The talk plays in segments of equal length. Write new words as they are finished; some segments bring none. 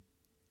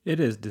It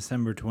is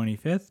December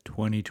 25th,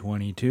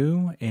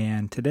 2022,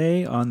 and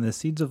today on the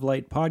Seeds of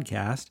Light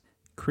podcast,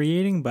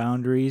 creating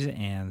boundaries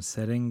and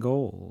setting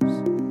goals.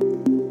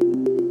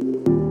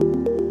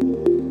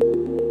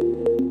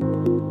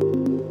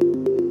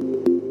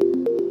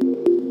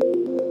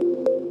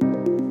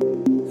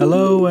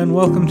 Hello, and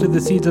welcome to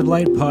the Seeds of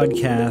Light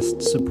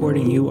podcast,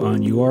 supporting you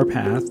on your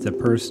path to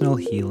personal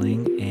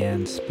healing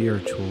and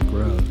spiritual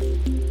growth.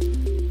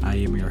 I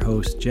am your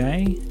host,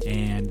 Jay,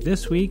 and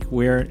this week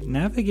we're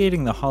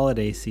navigating the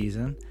holiday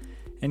season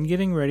and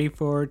getting ready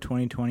for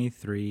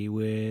 2023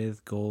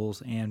 with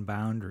goals and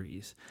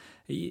boundaries.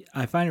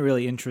 I find it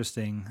really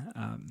interesting.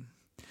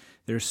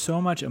 There's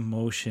so much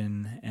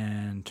emotion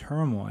and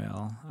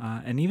turmoil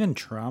and even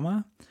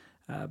trauma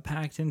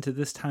packed into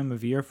this time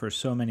of year for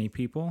so many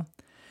people.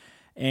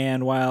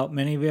 And while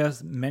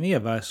many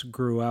of us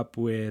grew up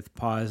with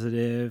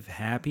positive,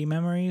 happy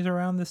memories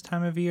around this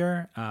time of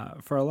year,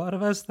 for a lot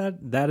of us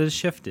that has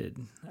shifted.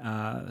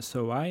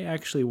 So I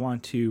actually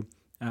want to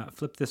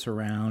flip this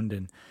around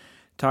and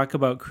talk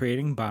about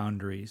creating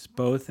boundaries,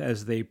 both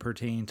as they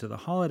pertain to the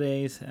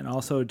holidays and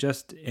also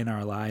just in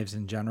our lives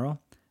in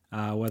general,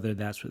 whether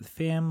that's with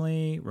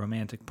family,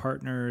 romantic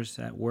partners,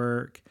 at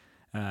work,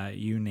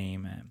 you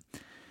name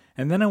it.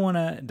 And then I want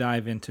to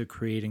dive into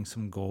creating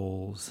some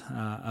goals,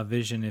 a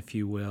vision, if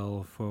you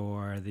will,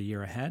 for the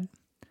year ahead.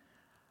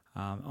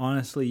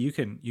 Honestly, you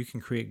can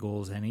create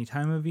goals any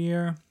time of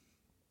year.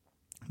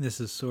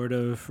 This is sort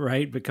of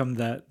become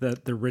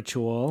the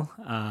ritual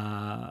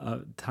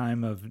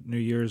time of New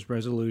Year's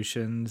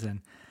resolutions, and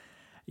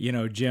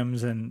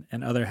gyms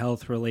and other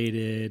health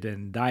related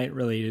and diet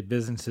related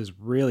businesses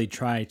really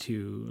try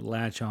to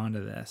latch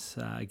onto this,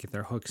 get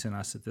their hooks in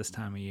us at this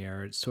time of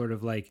year. It's sort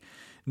of like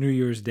New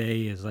Year's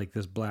Day is like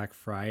this Black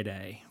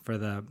Friday for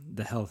the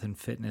health and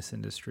fitness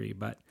industry,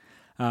 but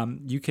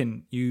you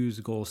can use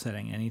goal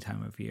setting any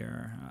time of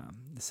year.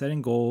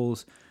 Setting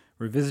goals,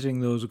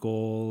 revisiting those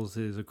goals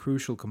is a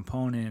crucial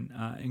component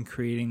in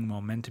creating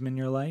momentum in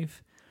your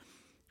life.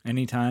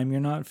 Anytime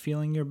you're not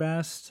feeling your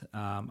best,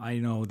 I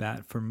know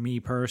that for me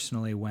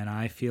personally, when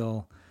I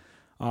feel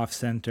off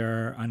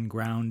center,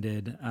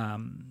 ungrounded,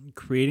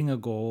 creating a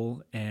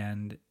goal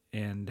and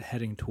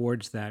heading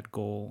towards that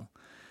goal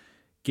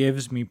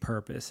gives me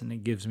purpose and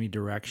it gives me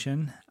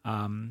direction.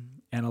 And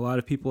a lot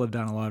of people have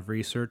done a lot of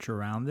research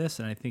around this,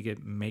 and I think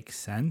it makes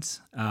sense.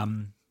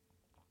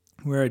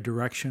 We're a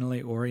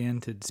directionally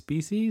oriented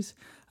species.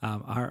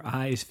 Our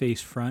eyes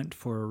face front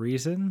for a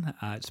reason.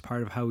 It's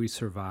part of how we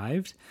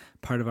survived.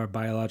 Part of our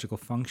biological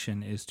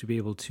function is to be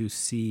able to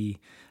see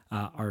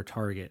our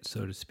target,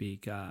 so to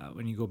speak.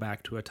 When you go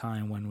back to a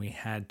time when we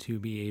had to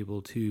be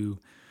able to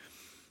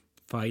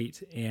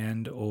fight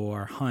and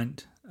or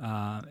hunt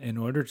in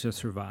order to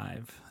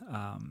survive,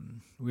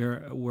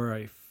 we're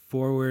a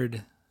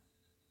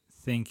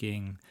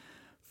forward-thinking,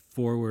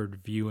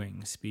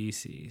 forward-viewing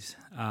species.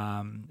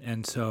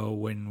 And so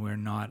when we're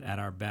not at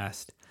our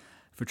best,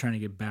 if we're trying to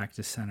get back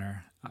to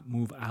center,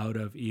 move out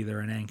of either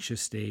an anxious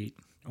state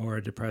or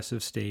a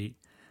depressive state,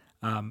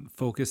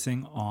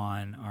 focusing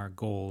on our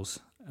goals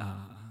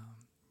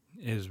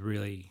is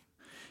really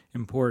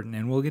important.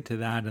 And we'll get to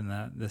that in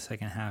the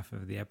second half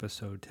of the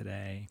episode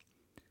today.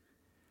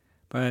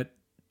 But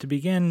to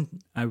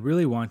begin, I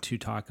really want to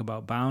talk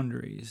about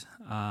boundaries.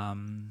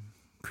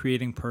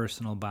 Creating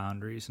personal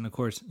boundaries. And of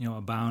course,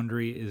 a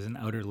boundary is an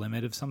outer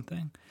limit of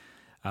something.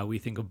 We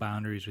think of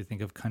boundaries, we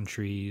think of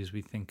countries,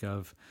 we think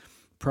of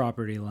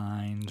property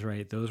lines,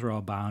 right? Those are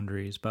all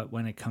boundaries. But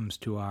when it comes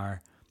to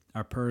our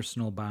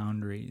personal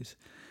boundaries,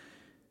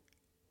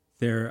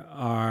 there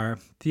are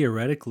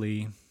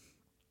theoretically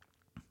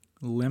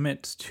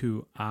limits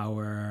to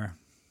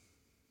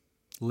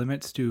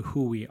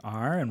who we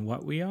are and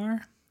what we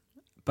are,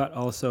 but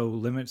also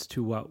limits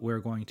to what we're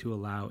going to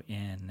allow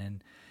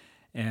in.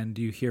 And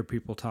you hear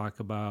people talk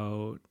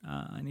about,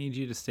 I need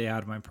you to stay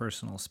out of my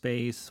personal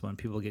space when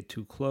people get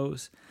too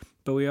close.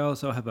 But we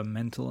also have a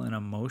mental and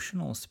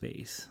emotional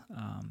space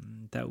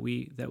that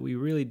we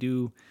really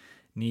do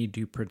need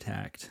to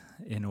protect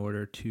in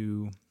order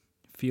to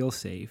feel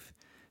safe,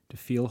 to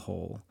feel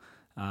whole,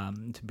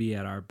 to be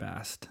at our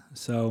best.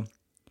 So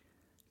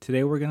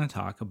today we're going to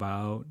talk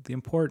about the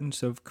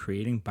importance of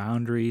creating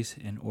boundaries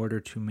in order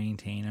to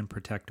maintain and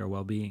protect our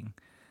well-being.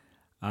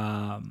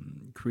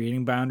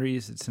 Creating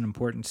boundaries, it's an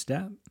important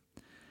step.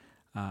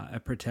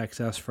 It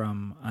protects us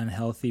from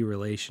unhealthy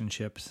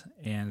relationships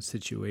and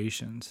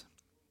situations.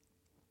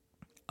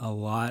 A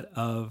lot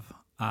of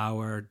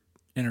our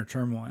inner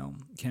turmoil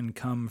can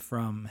come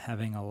from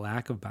having a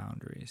lack of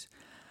boundaries.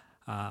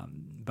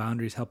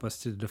 Boundaries help us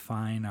to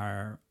define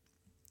our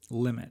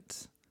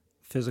limits.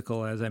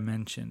 Physical, as I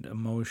mentioned,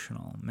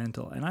 emotional,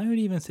 mental, and I would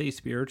even say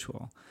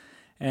spiritual.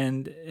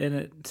 And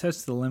it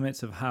sets the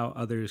limits of how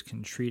others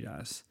can treat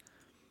us.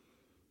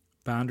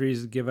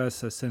 Boundaries give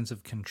us a sense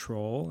of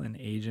control and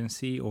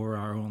agency over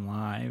our own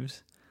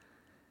lives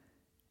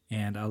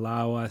and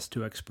allow us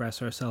to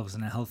express ourselves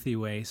in a healthy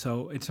way.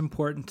 So it's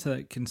important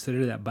to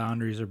consider that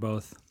boundaries are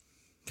both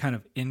kind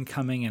of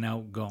incoming and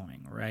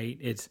outgoing, right?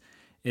 It's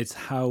It's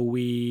how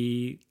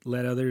we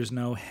let others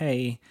know,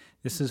 hey,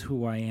 this is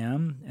who I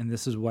am, and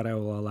this is what I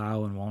will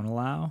allow and won't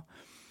allow.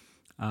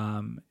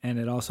 And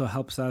it also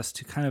helps us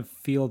to kind of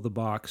feel the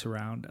box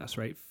around us,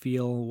 right?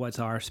 Feel what's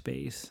our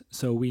space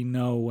so we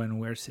know when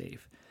we're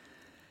safe.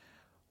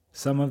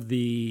 Some of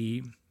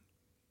the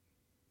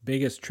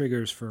biggest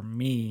triggers for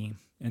me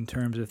in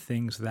terms of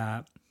things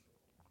that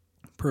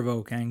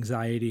provoke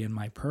anxiety in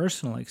my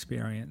personal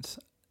experience,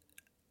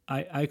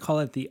 I call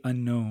it the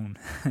unknown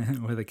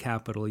with a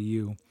capital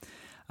U.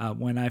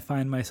 When I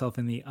find myself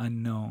in the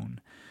unknown,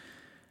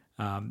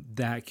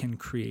 that can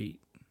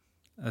create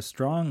a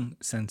strong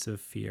sense of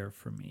fear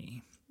for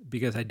me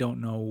because I don't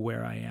know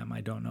where I am.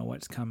 I don't know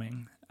what's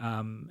coming.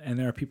 And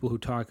there are people who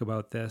talk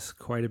about this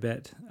quite a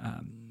bit.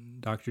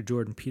 Dr.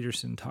 Jordan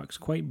Peterson talks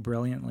quite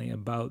brilliantly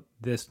about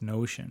this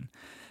notion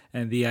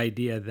and the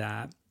idea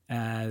that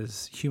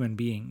as human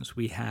beings,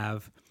 we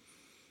have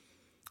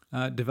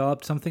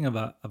developed something of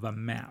a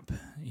map.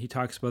 He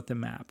talks about the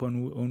map.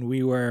 When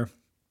we were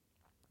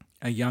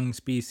a young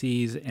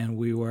species and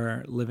we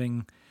were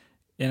living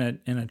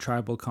in a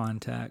tribal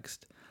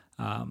context,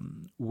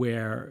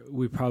 where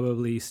we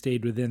probably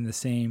stayed within the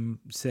same,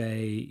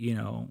 say,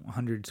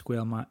 100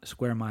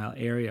 square mile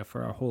area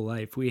for our whole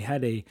life. We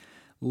had a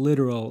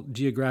literal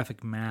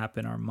geographic map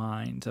in our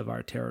minds of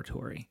our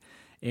territory.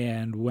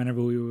 And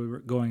whenever we were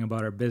going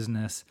about our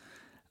business,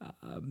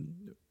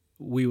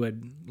 we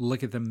would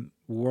look at the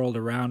world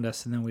around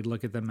us, and then we'd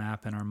look at the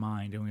map in our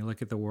mind, and we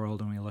look at the world,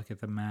 and we look at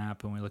the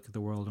map, and we look at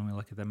the world, and we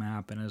look at the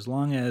map. And as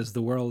long as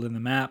the world and the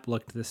map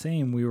looked the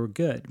same, we were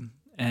good.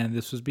 And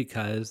this was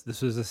because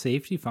this was a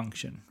safety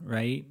function,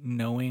 right?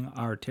 Knowing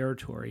our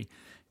territory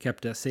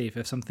kept us safe.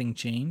 If something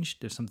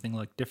changed, if something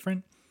looked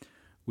different,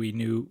 we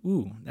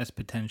knew, that's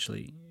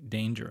potentially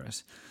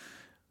dangerous,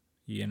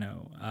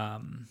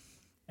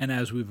 And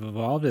as we've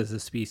evolved as a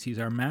species,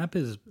 our map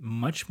is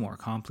much more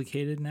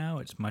complicated now.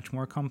 It's much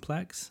more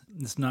complex.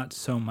 It's not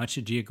so much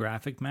a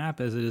geographic map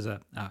as it is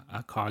a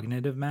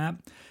cognitive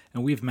map.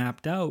 And we've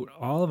mapped out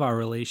all of our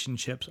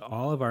relationships,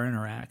 all of our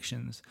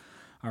interactions,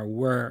 our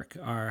work,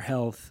 our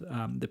health,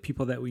 the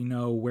people that we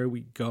know, where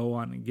we go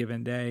on a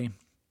given day.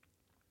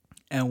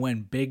 And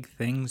when big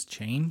things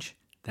change,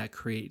 that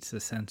creates a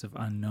sense of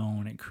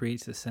unknown. It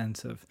creates a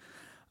sense of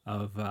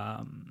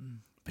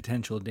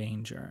potential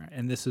danger.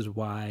 And this is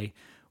why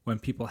when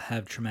people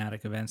have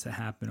traumatic events that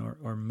happen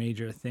or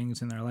major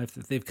things in their life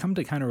that they've come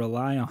to kind of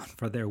rely on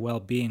for their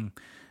well-being,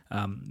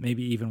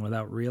 maybe even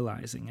without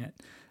realizing it,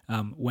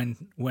 when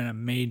a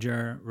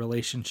major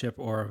relationship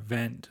or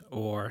event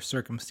or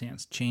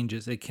circumstance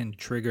changes, it can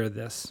trigger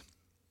this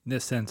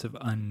sense of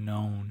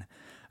unknown,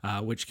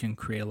 which can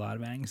create a lot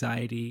of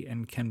anxiety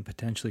and can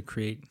potentially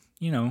create,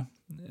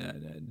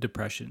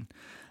 depression,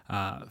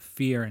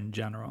 fear in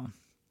general.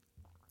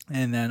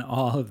 And then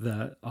all of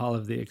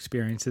the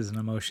experiences and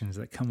emotions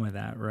that come with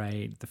that,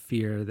 right? The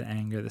fear, the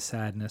anger, the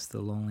sadness,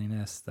 the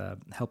loneliness, the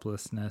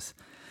helplessness.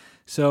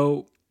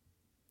 So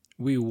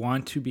we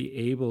want to be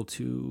able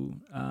to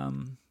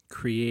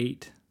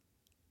create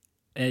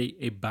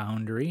a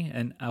boundary,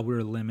 an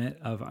outer limit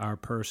of our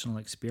personal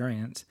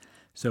experience,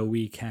 so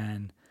we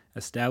can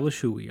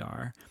establish who we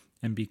are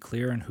and be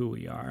clear in who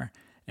we are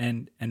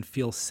and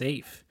feel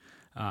safe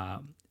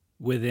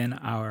within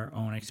our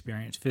own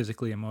experience,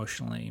 physically,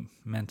 emotionally,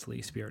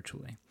 mentally,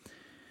 spiritually.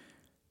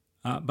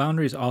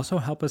 Boundaries also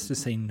help us to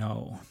say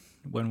no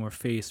when we're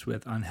faced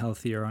with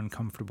unhealthy or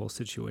uncomfortable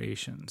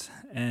situations.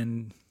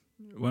 And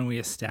when we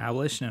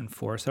establish and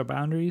enforce our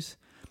boundaries,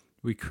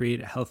 we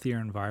create a healthier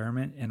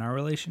environment in our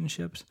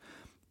relationships.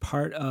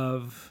 Part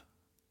of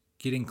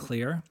getting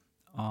clear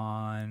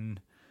on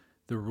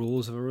the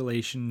rules of a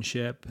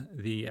relationship,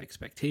 the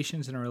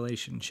expectations in a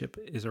relationship,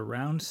 is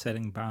around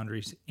setting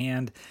boundaries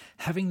and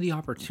having the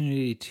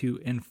opportunity to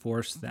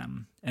enforce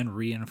them and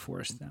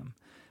reinforce them,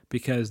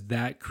 because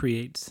that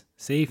creates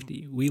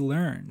safety. We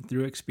learn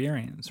through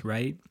experience,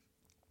 right?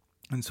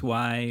 That's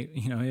why,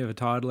 you have a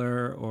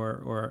toddler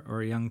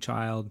or a young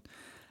child,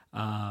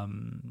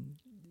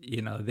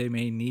 they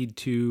may need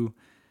to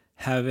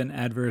have an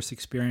adverse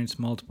experience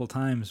multiple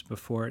times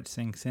before it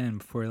sinks in,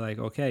 before you're like,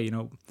 okay,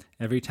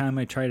 every time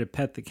I try to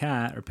pet the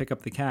cat or pick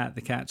up the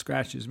cat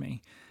scratches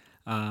me.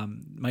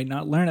 Might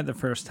not learn it the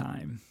first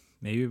time.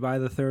 Maybe by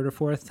the third or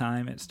fourth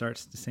time, it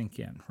starts to sink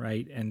in,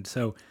 right? And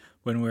so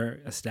when we're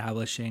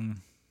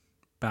establishing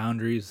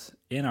boundaries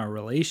in our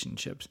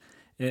relationships,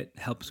 it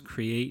helps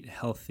create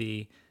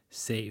healthy,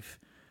 safe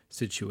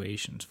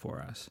situations for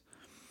us.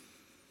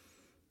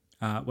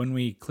 When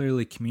we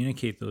clearly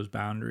communicate those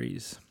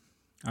boundaries,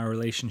 our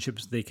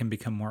relationships, they can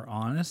become more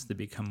honest, they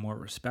become more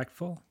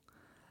respectful,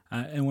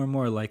 and we're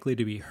more likely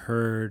to be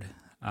heard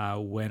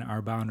when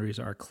our boundaries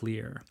are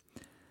clear.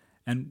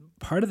 And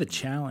part of the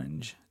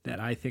challenge that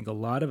I think a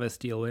lot of us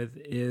deal with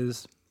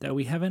is that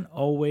we haven't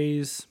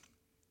always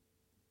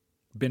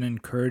been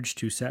encouraged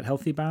to set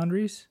healthy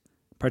boundaries,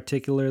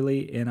 particularly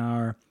in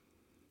our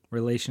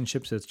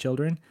relationships as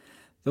children.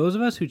 Those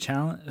of us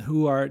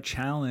who are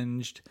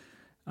challenged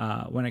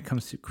when it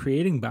comes to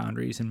creating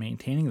boundaries and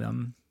maintaining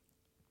them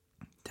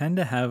tend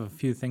to have a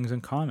few things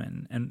in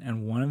common.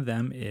 And one of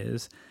them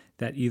is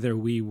that either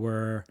we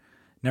were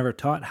never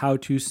taught how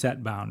to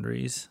set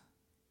boundaries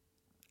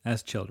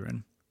as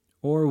children,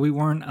 or we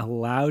weren't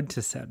allowed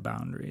to set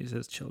boundaries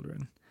as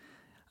children.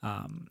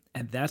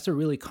 And that's a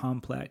really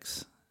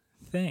complex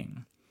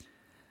thing,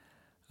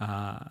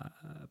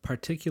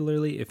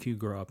 particularly if you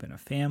grow up in a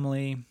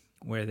family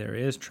where there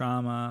is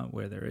trauma,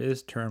 where there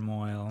is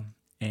turmoil,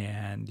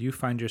 and you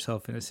find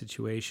yourself in a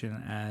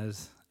situation,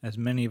 as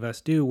many of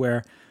us do,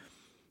 where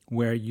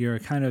you're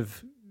kind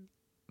of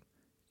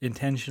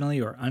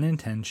intentionally or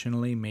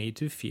unintentionally made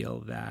to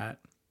feel that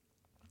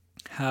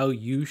how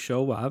you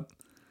show up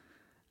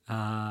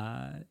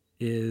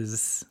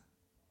is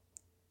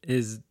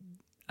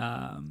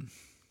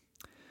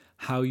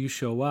how you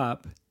show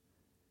up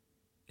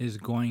is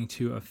going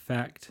to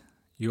affect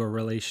your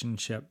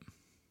relationship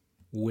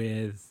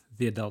with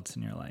the adults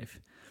in your life.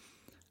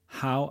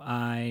 How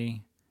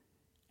I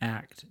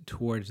act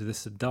towards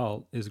this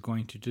adult is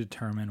going to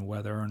determine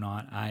whether or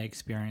not I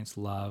experience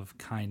love,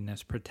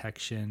 kindness,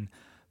 protection,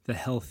 the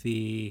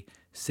healthy,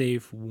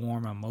 safe,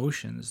 warm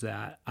emotions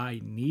that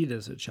I need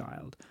as a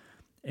child.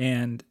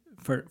 And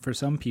for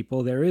some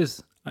people, there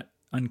is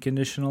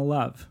unconditional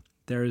love.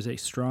 There is a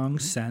strong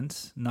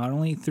sense, not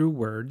only through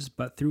words,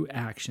 but through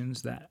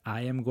actions, that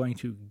I am going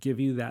to give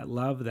you that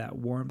love, that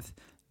warmth,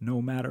 no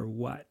matter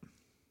what,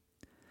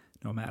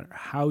 no matter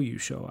how you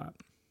show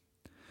up.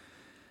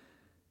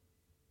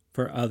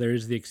 For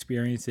others, the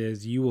experience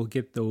is you will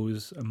get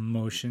those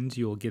emotions,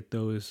 you will get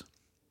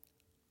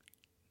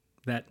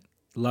that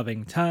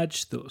loving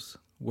touch, those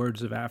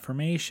words of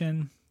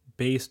affirmation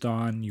based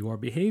on your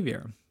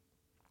behavior.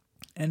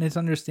 And it's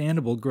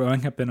understandable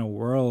growing up in a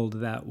world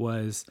that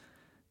was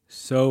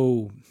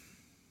so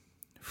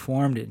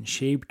formed and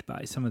shaped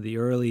by some of the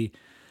early,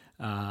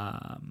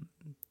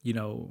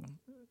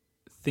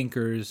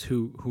 thinkers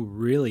who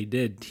really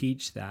did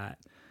teach that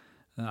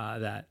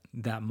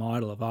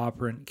model of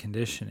operant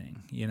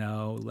conditioning.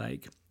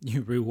 Like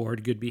you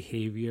reward good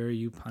behavior,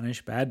 you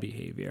punish bad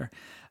behavior.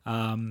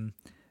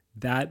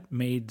 That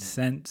made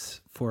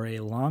sense for a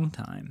long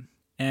time,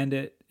 and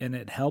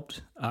it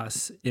helped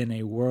us in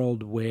a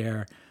world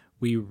where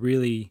we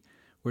really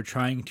were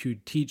trying to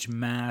teach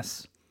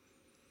mass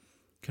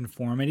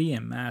conformity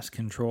and mass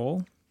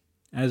control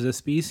as a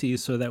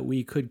species, so that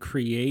we could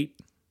create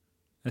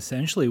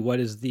essentially what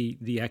is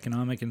the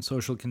economic and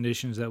social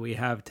conditions that we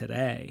have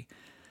today.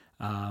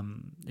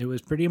 It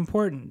was pretty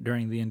important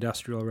during the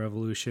Industrial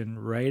Revolution,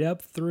 right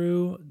up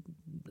through,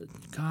 the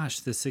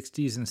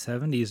 60s and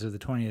 70s of the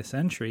 20th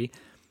century,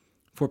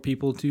 for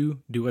people to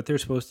do what they're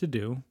supposed to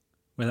do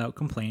without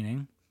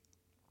complaining.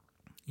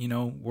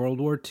 World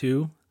War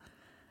II,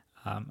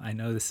 I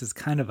know this is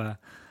kind of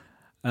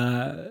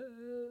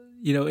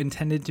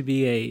intended to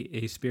be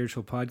a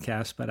spiritual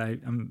podcast, but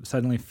I'm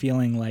suddenly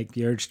feeling like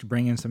the urge to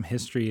bring in some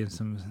history and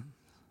some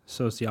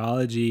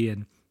sociology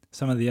and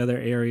some of the other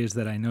areas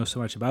that I know so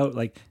much about.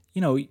 Like,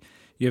 you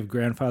have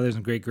grandfathers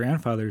and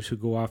great-grandfathers who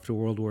go off to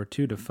World War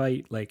II to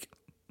fight. Like,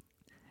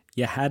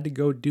 you had to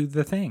go do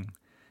the thing,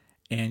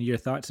 and your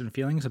thoughts and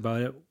feelings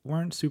about it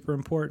weren't super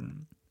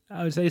important.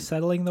 I would say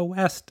settling the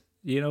West,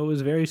 it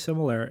was very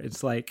similar.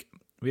 It's like,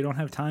 we don't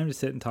have time to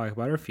sit and talk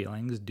about our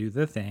feelings, do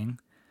the thing,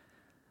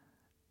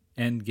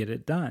 and get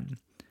it done.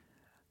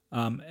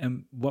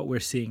 And what we're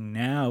seeing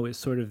now is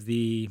sort of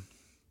the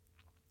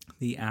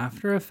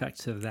after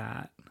effects of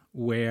that,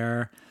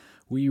 where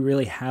we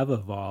really have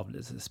evolved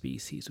as a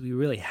species. We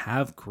really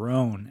have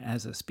grown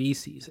as a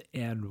species,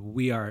 and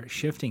we are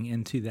shifting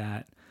into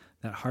that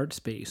heart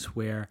space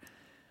where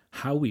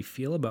how we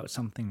feel about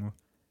something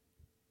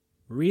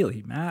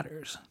really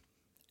matters.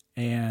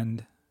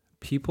 And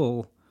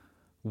people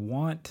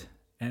want,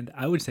 and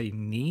I would say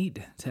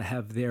need, to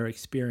have their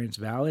experience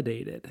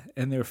validated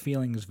and their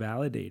feelings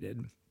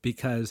validated,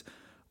 because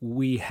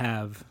we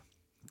have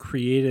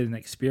created an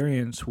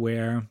experience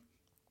where,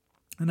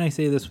 and I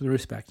say this with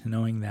respect,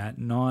 knowing that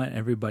not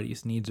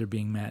everybody's needs are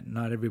being met,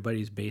 not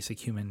everybody's basic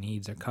human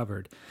needs are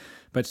covered,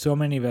 but so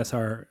many of us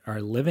are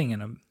living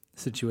in a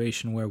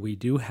situation where we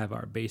do have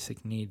our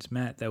basic needs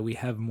met, that we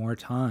have more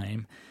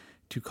time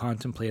to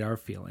contemplate our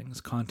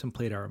feelings,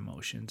 contemplate our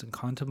emotions, and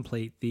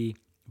contemplate the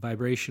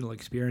vibrational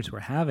experience we're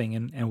having,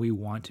 and we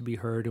want to be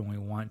heard, and we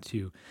want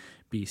to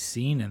be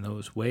seen in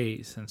those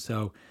ways. And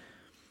so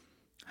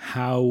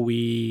how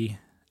we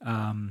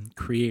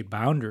create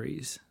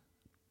boundaries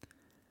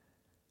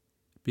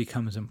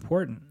becomes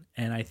important.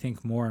 And I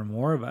think more and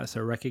more of us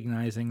are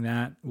recognizing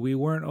that we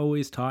weren't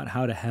always taught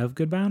how to have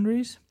good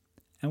boundaries,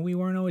 and we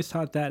weren't always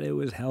taught that it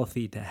was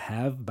healthy to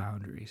have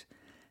boundaries.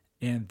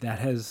 And that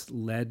has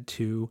led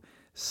to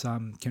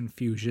some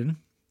confusion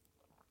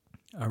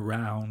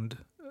around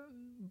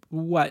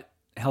what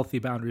healthy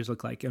boundaries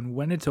look like, and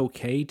when it's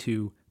okay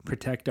to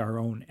protect our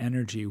own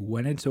energy,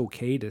 when it's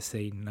okay to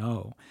say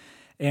no,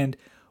 and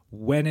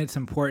when it's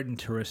important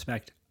to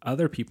respect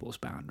other people's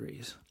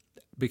boundaries,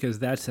 because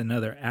that's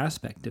another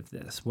aspect of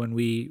this. When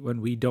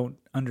we don't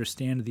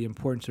understand the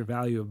importance or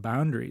value of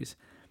boundaries,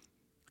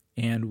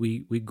 and we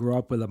grow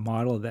up with a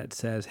model that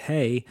says,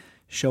 hey,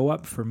 show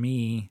up for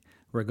me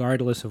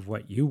regardless of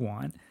what you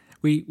want.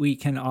 We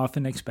can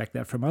often expect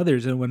that from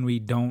others, and when we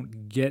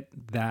don't get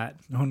that,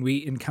 when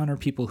we encounter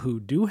people who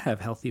do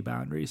have healthy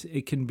boundaries,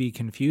 it can be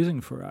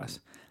confusing for us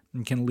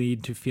and can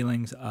lead to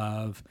feelings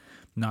of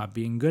not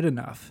being good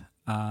enough.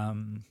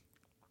 An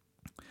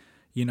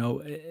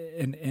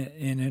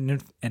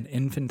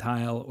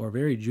infantile or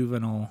very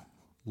juvenile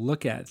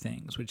look at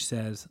things, which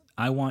says,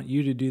 I want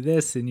you to do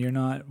this and you're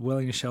not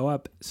willing to show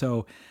up,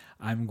 so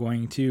I'm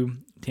going to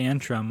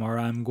tantrum, or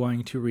I'm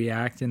going to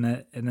react in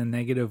a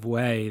negative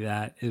way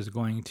that is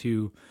going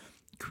to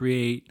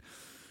create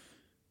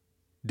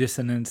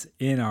dissonance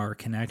in our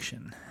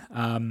connection.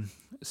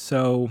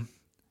 So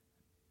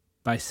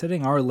by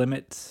setting our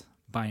limits,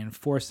 by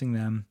enforcing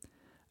them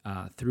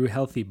through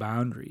healthy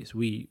boundaries,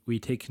 we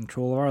take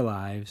control of our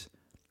lives,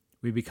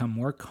 we become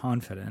more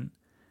confident,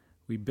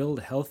 we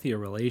build healthier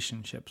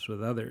relationships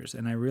with others.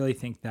 And I really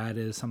think that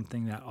is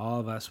something that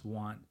all of us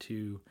want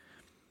to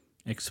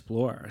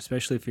explore,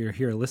 especially if you're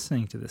here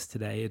listening to this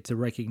today. It's a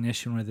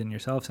recognition within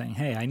yourself saying,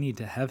 hey, I need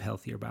to have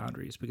healthier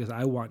boundaries because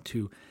I want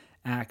to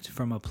act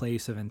from a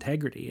place of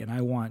integrity, and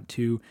I want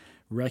to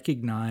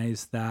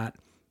recognize that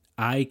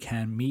I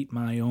can meet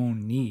my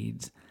own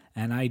needs,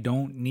 and I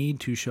don't need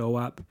to show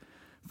up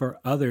for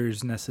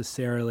others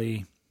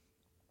necessarily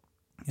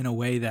in a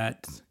way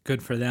that's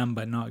good for them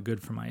but not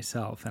good for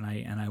myself, and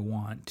I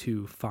want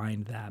to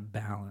find that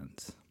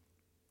balance.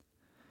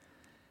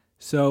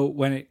 So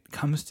when it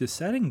comes to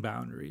setting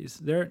boundaries,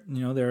 there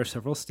are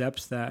several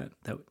steps that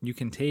you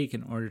can take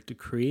in order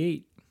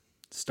to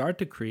start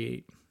to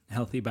create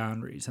healthy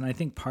boundaries. And I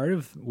think part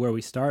of where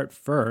we start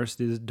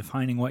first is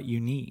defining what you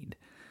need.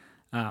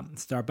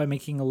 Start by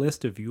making a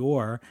list of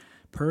your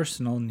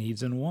personal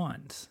needs and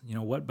wants.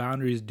 What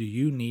boundaries do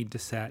you need to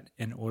set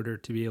in order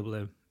to be able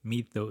to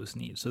meet those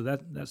needs? So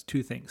that's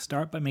two things.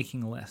 Start by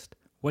making a list.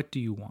 What do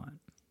you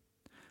want?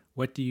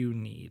 What do you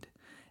need?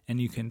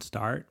 And you can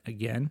start,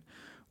 again,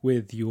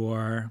 with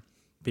your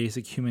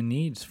basic human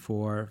needs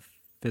for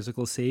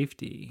physical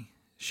safety,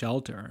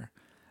 shelter.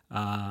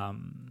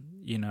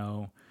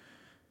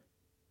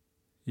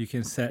 You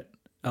can set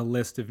a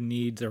list of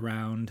needs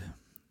around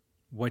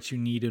what you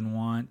need and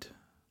want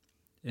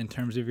in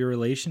terms of your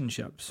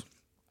relationships,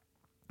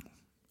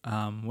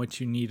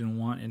 what you need and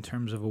want in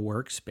terms of a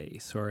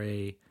workspace or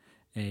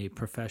a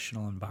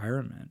professional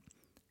environment,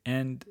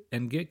 and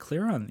get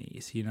clear on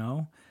these.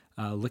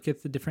 Look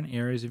at the different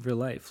areas of your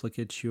life. Look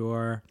at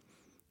your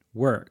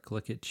work,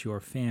 look at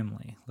your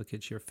family, look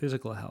at your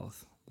physical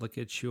health, look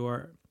at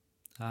your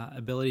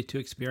ability to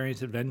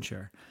experience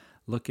adventure,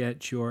 look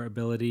at your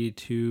ability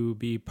to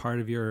be part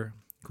of your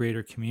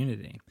greater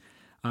community,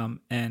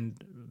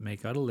 and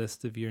make out a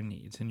list of your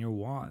needs and your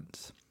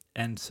wants.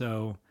 And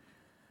so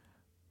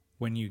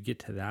when you get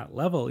to that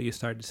level, you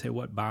start to say,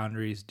 what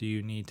boundaries do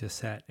you need to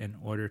set in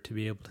order to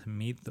be able to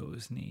meet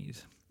those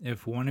needs?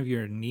 If one of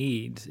your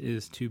needs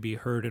is to be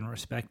heard and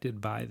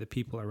respected by the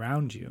people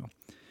around you,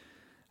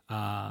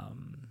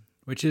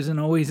 which isn't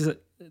always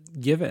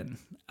given,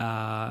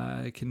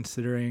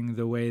 considering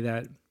the way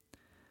that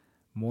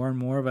more and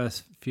more of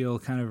us feel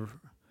kind of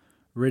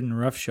ridden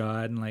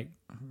roughshod and like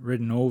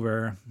ridden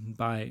over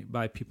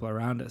by people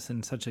around us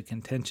in such a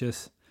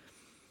contentious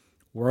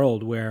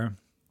world where,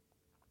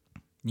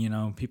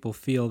 people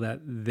feel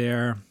that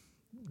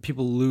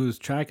people lose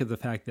track of the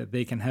fact that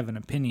they can have an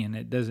opinion.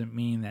 It doesn't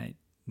mean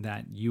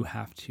that you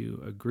have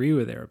to agree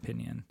with their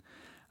opinion.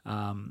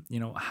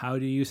 How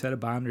do you set a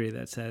boundary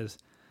that says,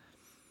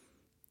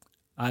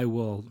 I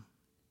will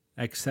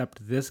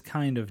accept this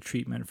kind of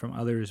treatment from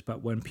others,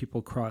 but when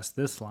people cross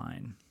this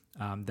line,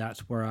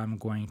 that's where I'm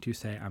going to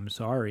say, I'm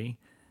sorry,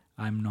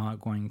 I'm not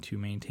going to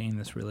maintain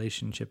this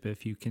relationship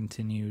if you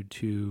continue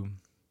to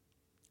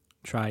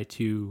try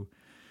to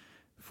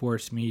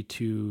force me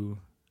to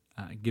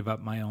give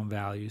up my own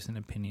values and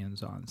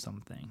opinions on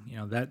something.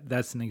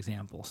 That's an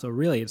example. So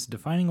really, it's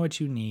defining what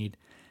you need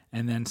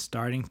and then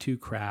starting to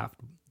craft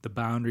the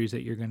boundaries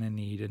that you're going to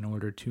need in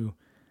order to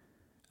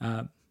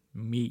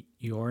meet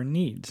your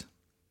needs.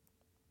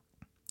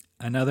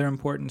 Another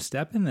important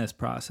step in this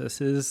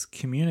process is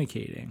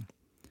communicating.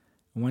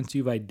 Once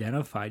you've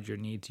identified your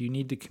needs, you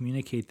need to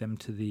communicate them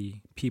to the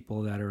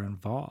people that are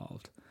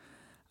involved,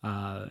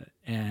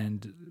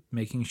 and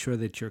making sure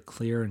that you're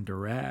clear and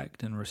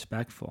direct and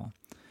respectful.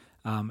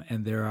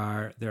 And there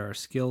are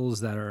skills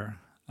that are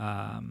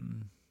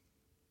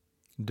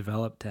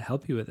developed to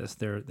help you with this.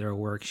 There are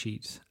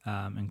worksheets,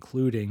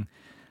 including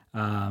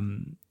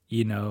the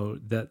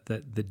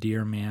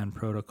Dear Man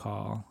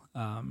protocol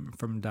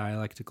from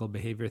dialectical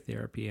behavior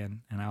therapy,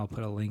 and I'll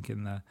put a link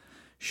in the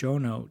show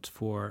notes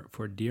for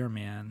Dear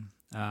Man,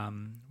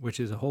 which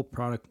is a whole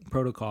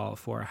protocol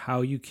for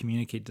how you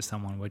communicate to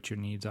someone what your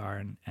needs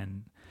are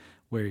and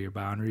where your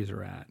boundaries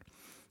are at.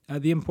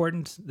 The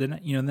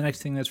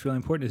next thing that's really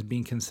important is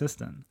being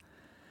consistent.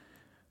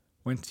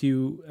 Once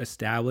you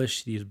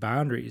establish these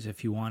boundaries,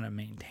 if you want to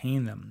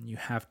maintain them, you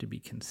have to be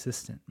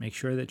consistent. Make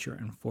sure that you're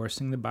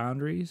enforcing the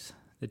boundaries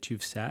that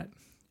you've set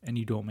and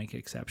you don't make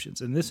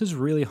exceptions. And this is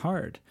really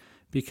hard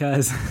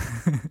because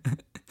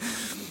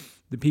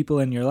the people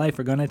in your life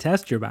are going to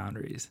test your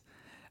boundaries,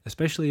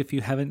 especially if you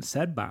haven't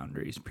set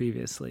boundaries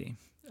previously.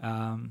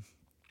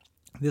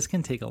 This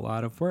can take a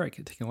lot of work.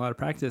 It takes a lot of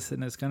practice,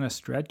 and it's going to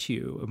stretch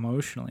you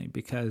emotionally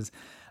because,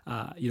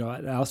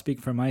 I'll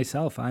speak for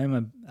myself. I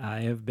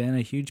have been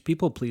a huge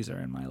people pleaser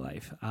in my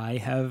life. I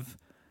have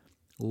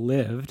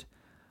lived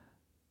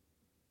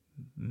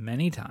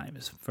many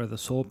times for the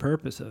sole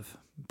purpose of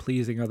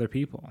pleasing other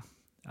people.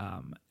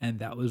 And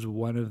that was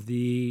one of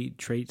the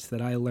traits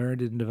that I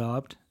learned and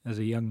developed as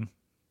a young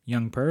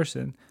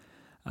person.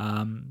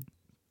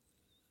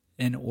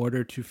 In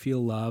order to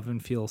feel love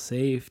and feel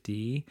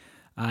safety,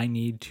 I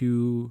need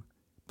to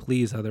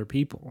please other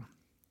people.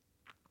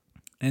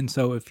 And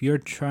so if you're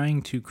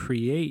trying to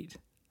create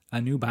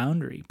a new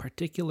boundary,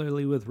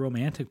 particularly with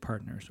romantic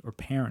partners or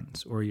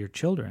parents or your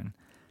children,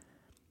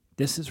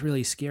 this is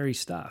really scary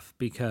stuff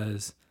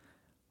because,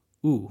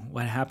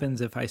 what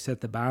happens if I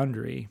set the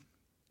boundary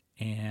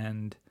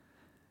and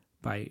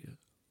by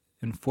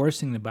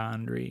enforcing the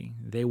boundary,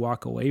 they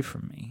walk away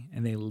from me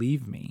and they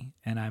leave me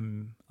and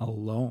I'm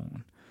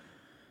alone?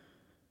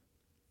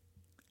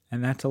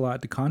 And that's a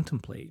lot to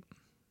contemplate.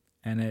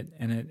 And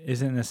it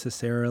isn't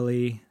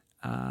necessarily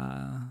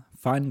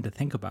fun to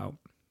think about.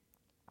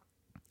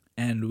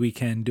 And we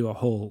can do a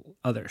whole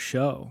other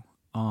show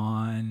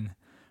on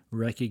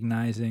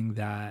recognizing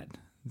that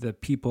the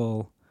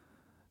people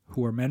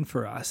who are meant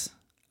for us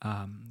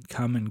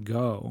come and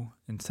go.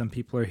 And some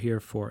people are here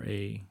for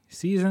a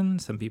season.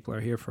 Some people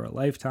are here for a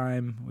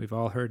lifetime. We've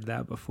all heard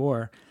that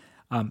before.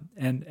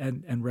 And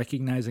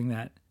recognizing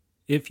that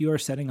if you are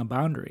setting a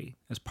boundary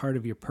as part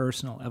of your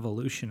personal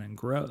evolution and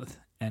growth,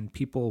 and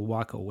people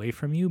walk away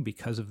from you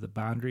because of the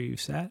boundary you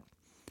set,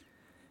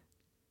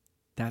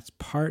 that's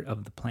part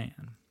of the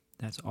plan.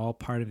 That's all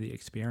part of the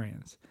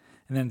experience.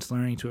 And then it's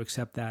learning to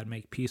accept that and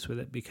make peace with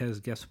it, because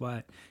guess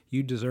what?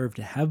 You deserve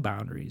to have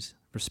boundaries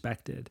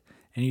respected,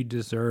 and you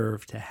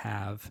deserve to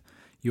have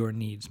your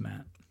needs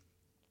met.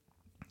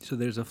 So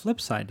there's a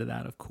flip side to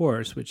that, of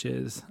course, which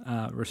is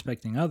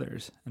respecting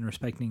others and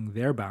respecting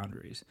their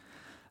boundaries.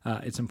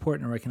 It's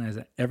important to recognize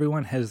that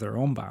everyone has their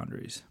own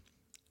boundaries.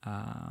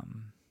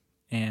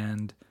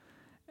 And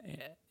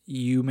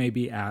you may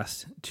be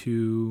asked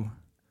to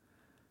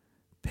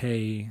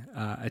pay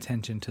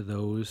attention to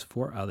those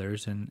for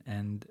others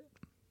and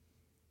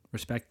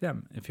respect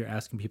them if you're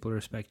asking people to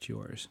respect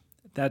yours.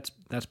 That's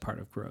part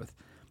of growth.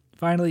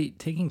 Finally,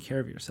 taking care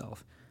of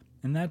yourself.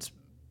 And that's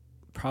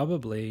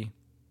probably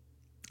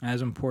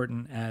as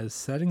important as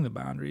setting the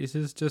boundaries,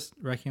 is just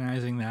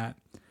recognizing that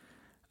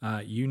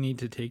you need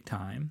to take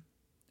time,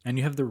 and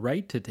you have the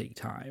right to take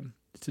time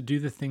to do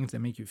the things that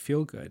make you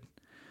feel good.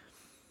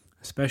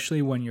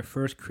 Especially when you're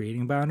first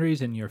creating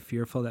boundaries and you're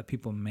fearful that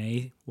people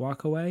may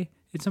walk away,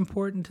 it's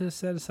important to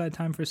set aside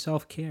time for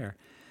self-care.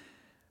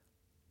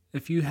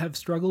 If you have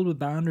struggled with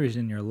boundaries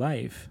in your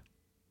life,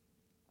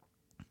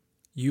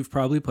 you've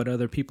probably put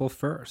other people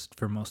first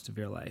for most of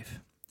your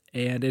life.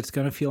 And it's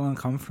going to feel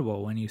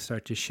uncomfortable when you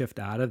start to shift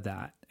out of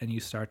that and you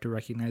start to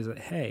recognize that,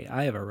 hey,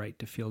 I have a right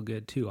to feel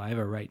good too. I have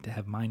a right to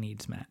have my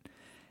needs met.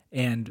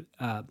 And,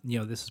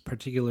 this is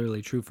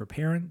particularly true for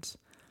parents,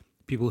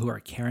 people who are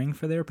caring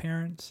for their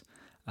parents.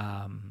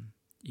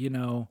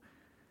 You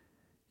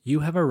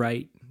have a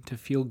right to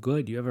feel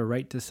good. You have a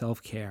right to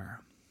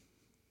self-care.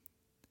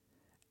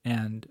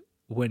 And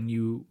when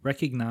you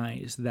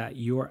recognize that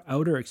your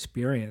outer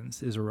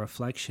experience is a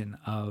reflection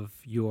of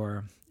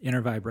your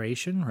inner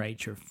vibration,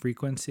 right? Your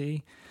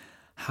frequency,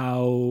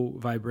 how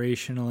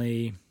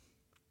vibrationally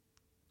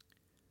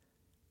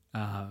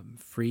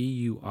free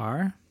you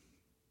are,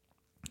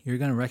 you're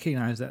going to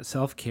recognize that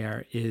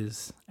self-care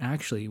is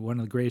actually one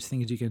of the greatest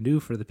things you can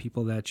do for the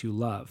people that you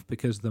love,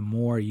 because the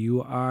more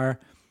you are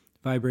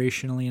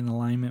vibrationally in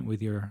alignment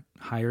with your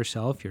higher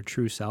self, your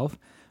true self,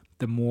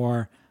 the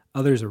more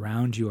others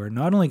around you are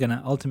not only going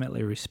to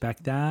ultimately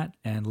respect that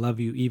and love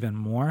you even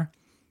more,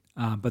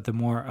 but the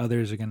more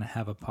others are going to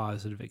have a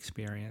positive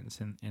experience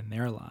in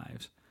their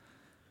lives.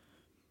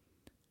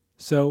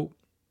 So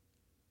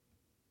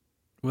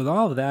with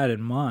all of that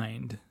in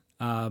mind,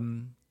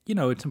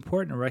 it's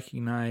important to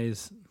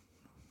recognize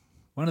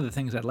one of the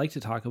things I'd like to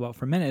talk about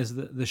for a minute is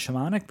the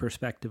shamanic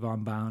perspective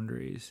on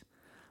boundaries.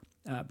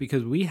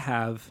 Because we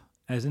have,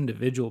 as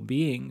individual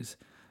beings,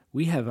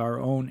 we have our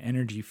own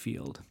energy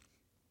field.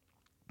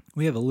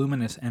 We have a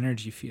luminous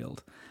energy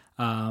field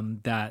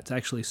that's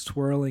actually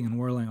swirling and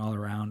whirling all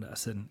around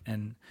us.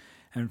 And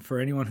for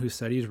anyone who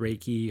studies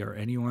Reiki or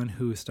anyone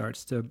who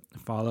starts to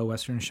follow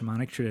Western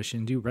shamanic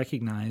tradition, do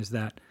recognize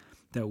that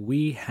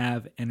we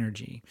have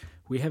energy.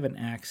 We have an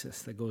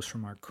axis that goes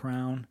from our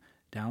crown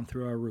down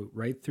through our root,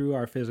 right through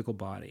our physical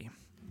body.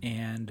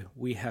 And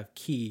we have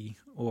ki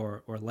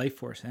or life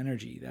force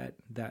energy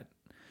that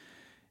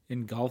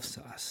engulfs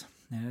us.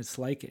 And it's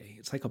like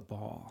a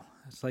ball.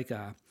 It's like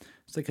a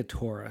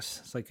torus.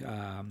 It's like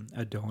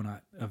a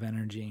donut of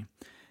energy.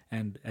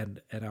 And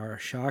our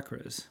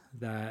chakras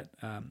that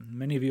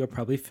many of you are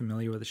probably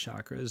familiar with the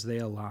chakras. They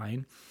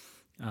align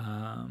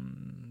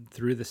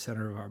through the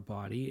center of our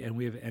body, and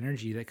we have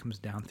energy that comes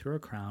down through our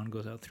crown,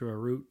 goes out through our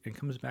root, and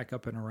comes back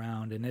up and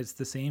around. And it's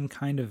the same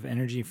kind of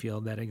energy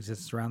field that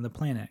exists around the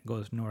planet. It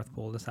goes North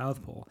Pole to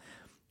South Pole.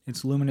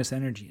 It's luminous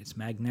energy. It's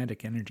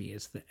magnetic energy.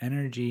 It's the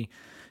energy,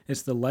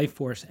 it's the life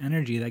force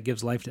energy that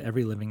gives life to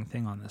every living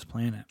thing on this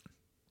planet.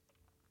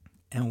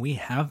 And we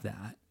have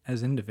that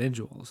as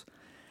individuals.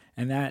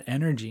 And that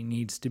energy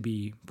needs to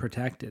be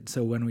protected.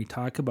 So when we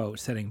talk about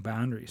setting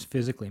boundaries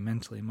physically,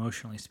 mentally,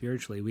 emotionally,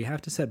 spiritually, we have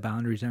to set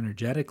boundaries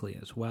energetically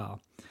as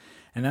well.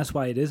 And that's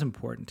why it is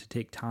important to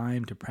take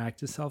time to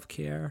practice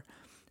self-care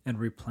and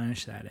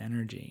replenish that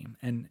energy.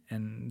 And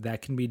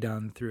that can be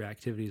done through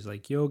activities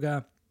like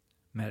yoga,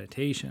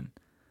 meditation,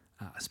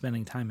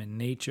 spending time in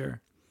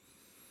nature.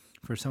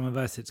 For some of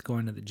us, it's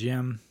going to the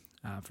gym.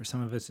 For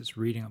some of us, it's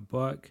reading a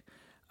book.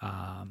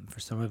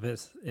 For some of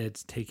us,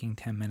 it's taking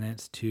 10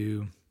 minutes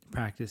to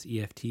practice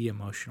EFT,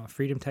 emotional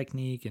freedom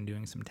technique, and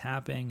doing some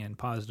tapping and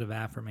positive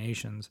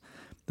affirmations.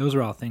 Those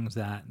are all things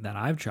that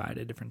I've tried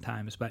at different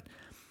times. But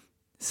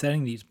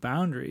setting these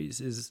boundaries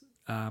is,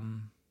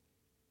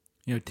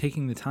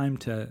 taking the time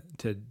to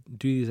do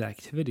these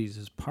activities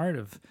is part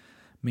of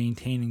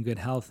maintaining good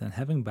health and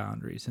having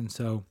boundaries. And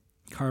so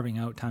carving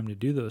out time to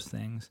do those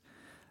things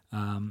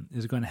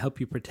is going to help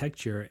you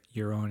protect your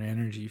own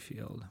energy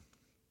field.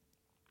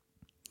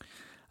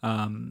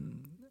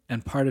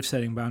 And part of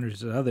setting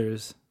boundaries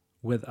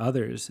with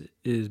others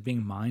is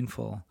being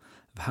mindful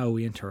of how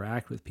we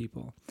interact with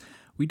people.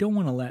 We don't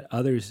want to let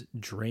others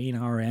drain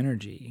our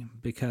energy,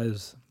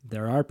 because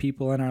there are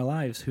people in our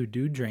lives who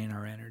do drain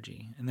our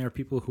energy, and there are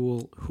people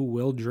who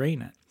will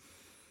drain it.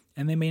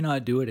 And they may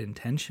not do it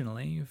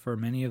intentionally. For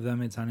many of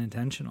them, it's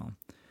unintentional.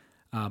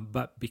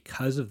 But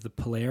because of the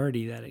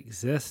polarity that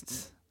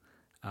exists,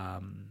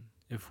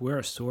 if we're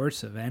a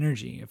source of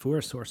energy, if we're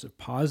a source of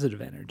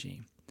positive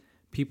energy,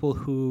 people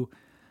who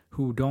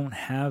don't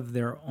have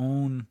their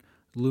own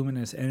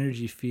luminous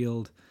energy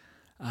field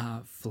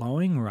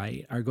flowing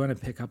right are going to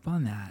pick up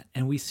on that.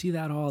 And we see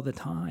that all the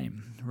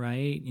time,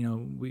 right?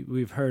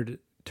 We've heard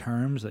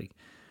terms like,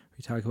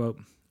 we talk about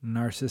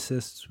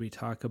narcissists, we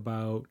talk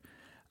about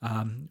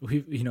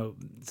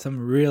some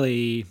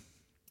really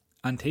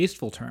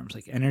untasteful terms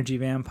like energy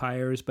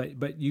vampires, but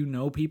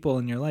people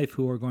in your life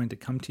who are going to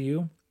come to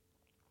you,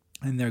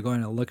 and they're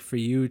going to look for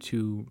you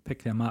to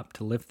pick them up,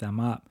 to lift them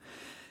up.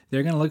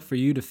 They're going to look for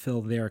you to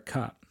fill their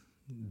cup.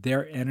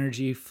 Their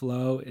energy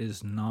flow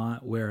is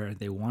not where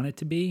they want it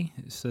to be,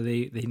 so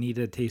they need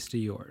a taste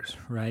of yours,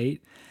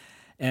 right?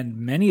 And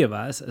many of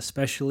us,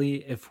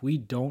 especially if we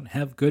don't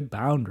have good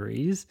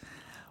boundaries,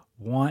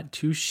 want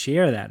to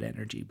share that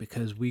energy,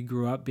 because we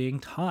grew up being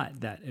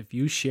taught that if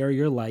you share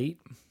your light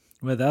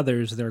with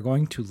others, they're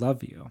going to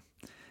love you.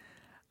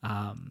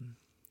 But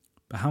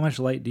how much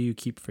light do you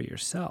keep for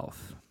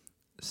yourself?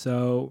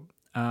 So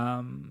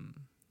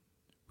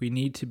we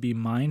need to be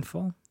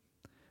mindful.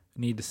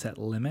 We need to set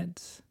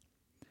limits.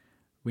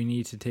 We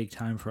need to take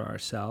time for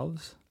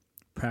ourselves,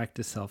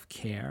 practice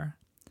self-care,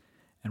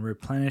 and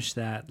replenish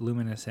that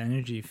luminous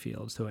energy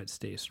field so it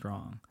stays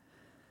strong.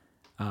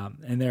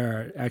 And there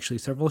are actually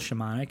several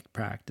shamanic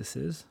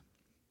practices,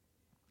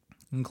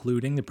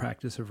 including the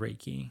practice of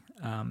Reiki,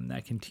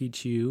 that can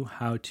teach you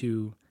how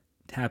to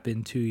tap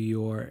into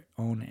your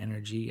own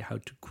energy, how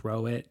to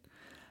grow it,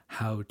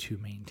 how to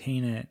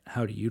maintain it,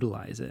 how to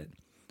utilize it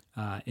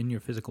in your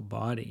physical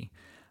body,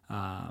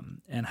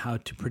 and how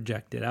to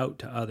project it out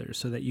to others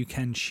so that you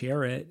can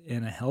share it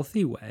in a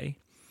healthy way,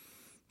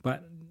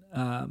 but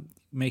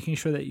making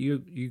sure that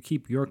you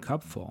keep your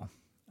cup full.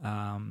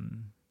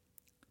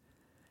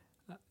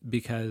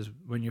 Because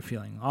when you're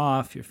feeling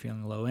off, you're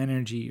feeling low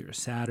energy, you're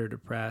sad or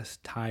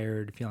depressed,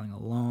 tired, feeling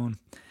alone,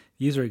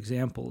 these are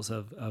examples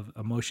of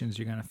emotions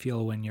you're going to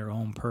feel when your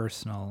own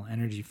personal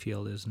energy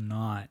field is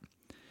not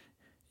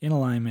in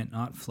alignment,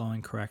 not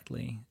flowing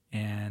correctly,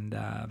 and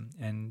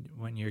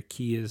when your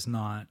ki is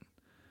not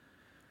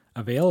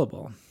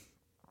available.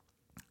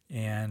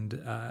 And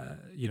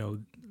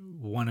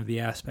one of the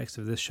aspects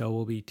of this show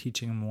will be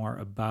teaching more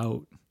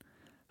about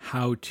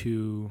how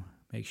to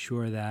make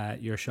sure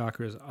that your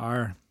chakras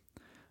are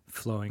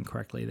flowing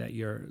correctly, that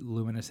your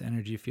luminous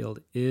energy field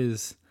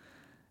is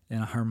in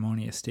a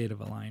harmonious state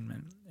of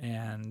alignment.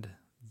 And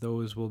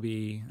those will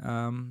be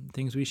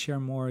things we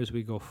share more as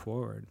we go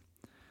forward.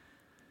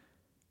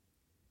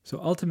 So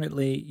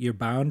ultimately, your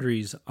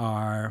boundaries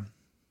are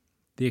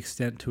the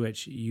extent to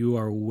which you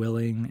are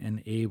willing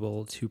and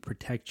able to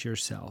protect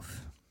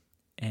yourself.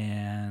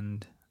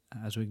 And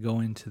as we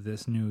go into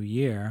this new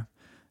year,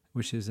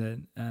 which is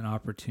an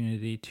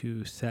opportunity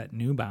to set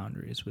new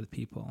boundaries with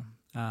people,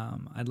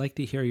 I'd like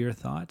to hear your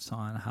thoughts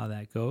on how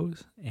that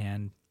goes,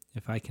 and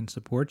if I can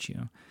support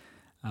you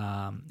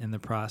in the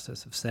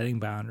process of setting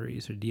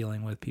boundaries or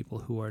dealing with people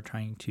who are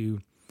trying to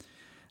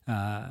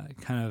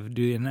kind of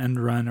do an end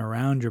run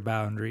around your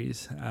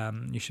boundaries,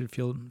 you should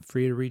feel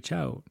free to reach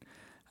out.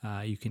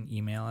 You can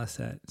email us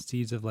at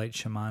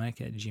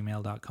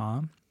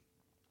seedsoflightshamanic@gmail.com.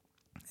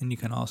 And you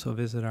can also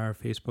visit our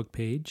Facebook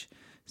page,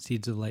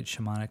 Seeds of Light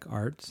Shamanic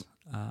Arts.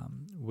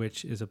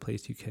 which is a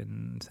place you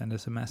can send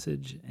us a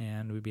message,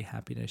 and we'd be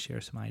happy to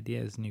share some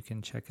ideas. And you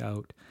can check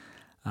out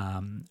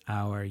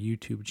our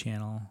YouTube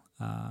channel,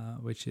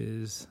 which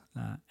is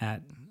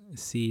at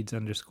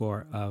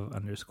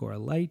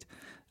seeds_of_light.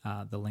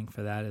 The link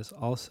for that is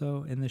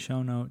also in the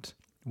show notes,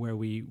 where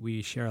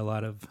we share a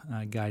lot of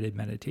guided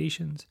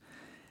meditations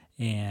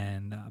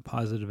and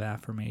positive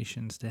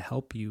affirmations to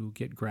help you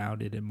get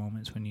grounded in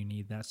moments when you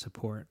need that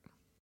support.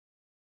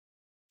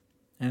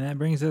 And that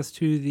brings us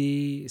to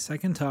the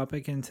second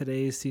topic in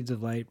today's Seeds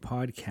of Light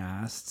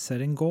podcast,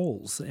 setting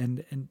goals.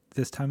 And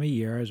this time of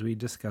year, as we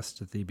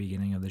discussed at the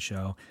beginning of the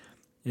show,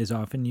 is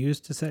often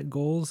used to set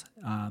goals,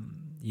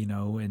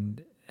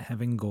 and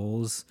having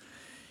goals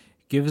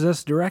gives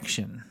us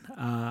direction.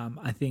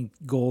 I think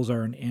goals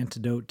are an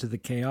antidote to the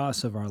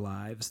chaos of our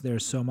lives.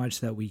 There's so much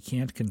that we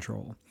can't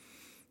control,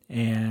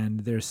 and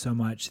there's so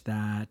much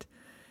that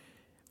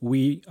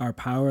we are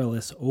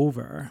powerless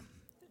over,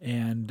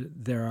 and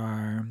there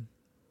are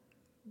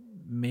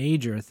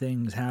major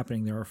things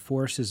happening. There are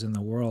forces in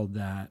the world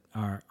that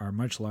are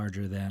much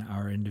larger than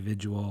our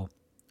individual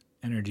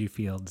energy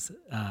fields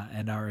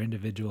and our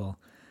individual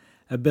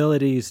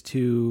abilities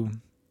to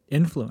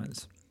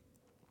influence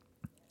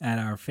at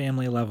our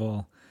family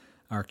level,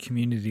 our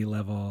community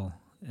level,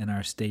 in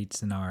our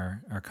states and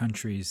our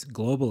countries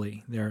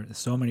globally. There are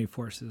so many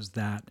forces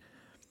that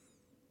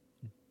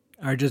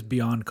are just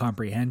beyond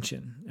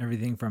comprehension.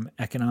 Everything from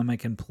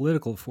economic and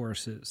political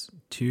forces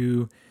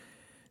to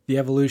the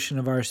evolution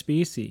of our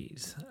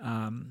species,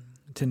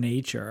 to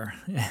nature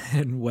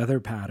and weather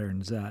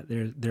patterns.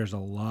 There's a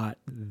lot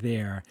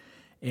there.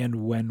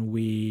 And when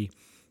we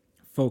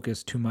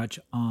focus too much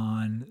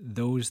on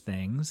those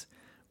things,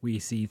 we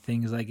see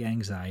things like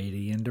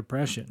anxiety and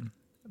depression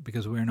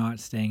because we're not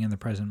staying in the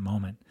present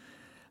moment.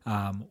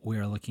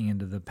 We're looking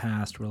into the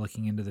past, we're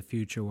looking into the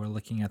future, we're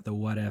looking at the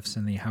what ifs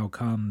and the how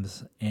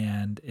comes,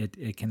 and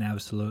it can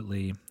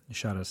absolutely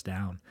shut us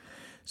down.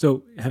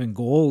 So having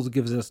goals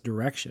gives us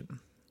direction.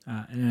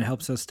 And it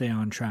helps us stay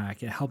on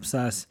track. It helps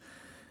us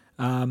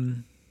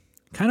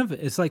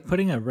it's like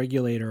putting a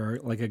regulator, or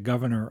like a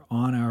governor,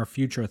 on our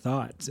future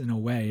thoughts in a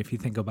way, if you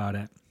think about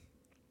it.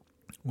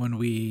 When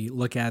we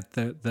look at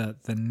the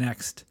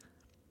next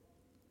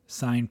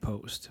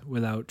signpost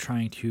without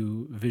trying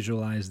to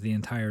visualize the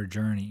entire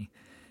journey,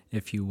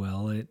 if you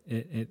will,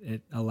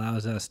 it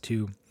allows us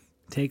to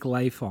take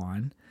life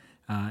on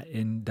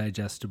in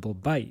digestible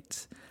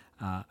bites.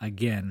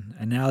 Again,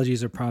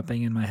 analogies are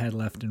popping in my head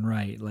left and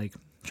right, like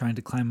trying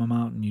to climb a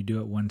mountain, you do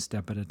it one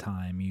step at a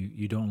time.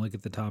 You don't look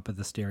at the top of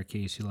the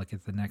staircase, you look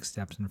at the next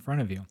steps in front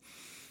of you.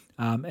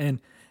 And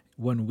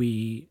when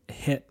we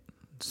hit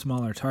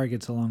smaller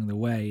targets along the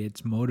way,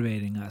 it's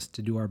motivating us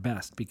to do our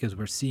best because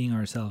we're seeing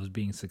ourselves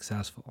being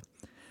successful.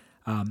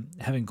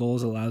 Having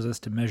goals allows us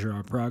to measure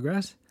our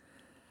progress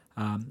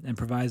and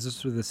provides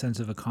us with a sense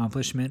of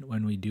accomplishment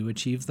when we do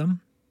achieve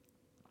them.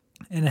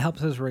 And it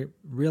helps us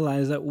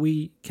realize that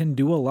we can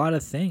do a lot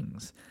of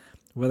things,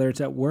 whether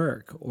it's at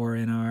work or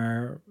in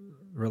our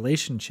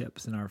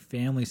relationships, in our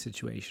family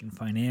situation,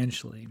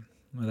 financially,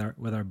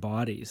 with our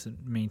bodies, and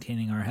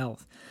maintaining our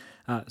health.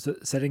 So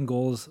setting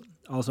goals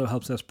also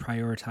helps us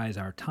prioritize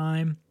our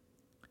time,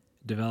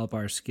 develop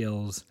our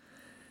skills,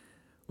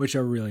 which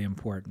are really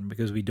important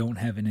because we don't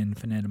have an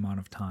infinite amount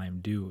of time,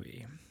 do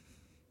we?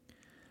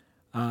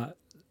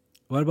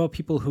 What about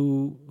people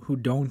who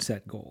don't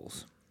set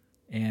goals?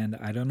 And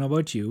I don't know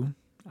about you,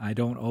 I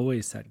don't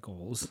always set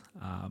goals.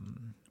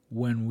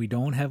 When we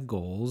don't have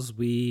goals,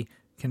 we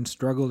can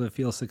struggle to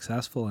feel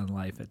successful in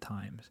life at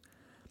times.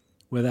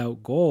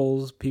 Without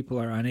goals, people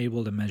are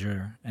unable to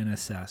measure and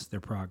assess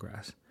their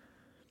progress.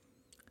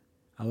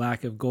 A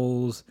lack of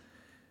goals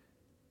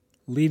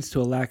leads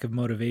to a lack of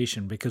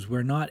motivation because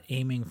we're not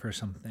aiming for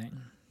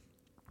something.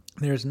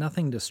 There's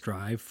nothing to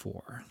strive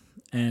for.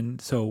 And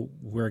so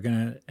we're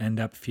going to end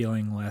up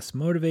feeling less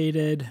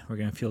motivated. We're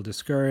going to feel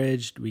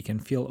discouraged. We can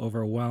feel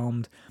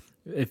overwhelmed.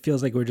 It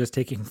feels like we're just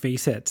taking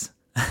face hits,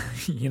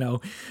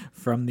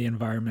 from the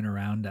environment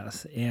around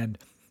us. And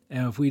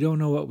if we don't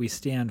know what we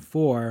stand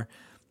for,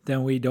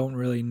 then we don't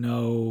really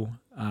know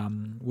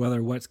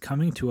whether what's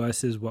coming to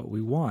us is what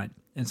we want.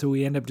 And so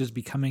we end up just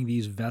becoming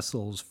these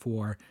vessels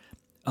for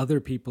other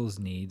people's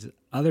needs,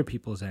 other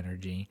people's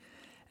energy.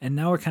 And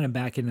now we're kind of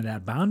back into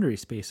that boundary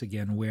space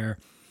again where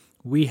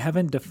we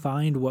haven't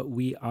defined what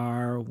we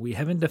are, we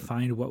haven't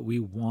defined what we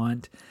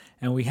want,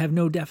 and we have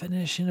no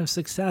definition of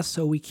success,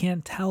 so we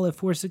can't tell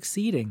if we're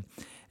succeeding.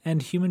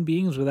 And human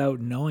beings, without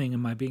knowing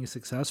am I being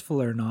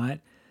successful or not,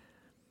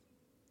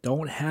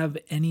 don't have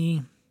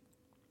any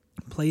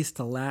place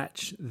to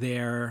latch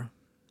their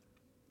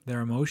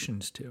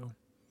emotions to.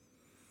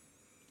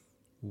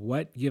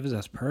 What gives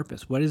us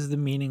purpose? What is the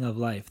meaning of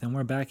life? Then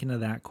we're back into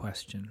that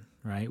question,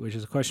 right? Which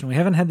is a question we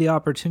haven't had the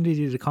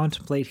opportunity to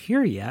contemplate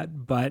here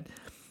yet, but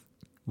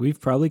we've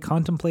probably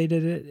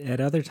contemplated it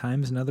at other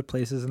times and other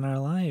places in our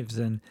lives.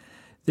 And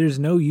there's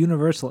no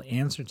universal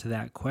answer to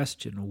that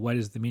question. What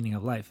is the meaning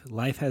of life?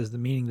 Life has the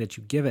meaning that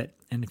you give it.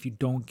 And if you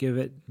don't give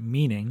it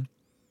meaning,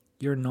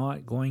 you're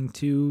not going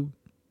to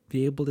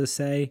be able to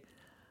say,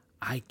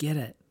 I get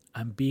it.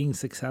 I'm being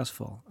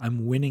successful.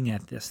 I'm winning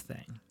at this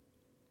thing.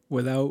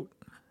 Without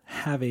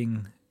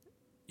having,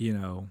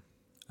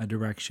 a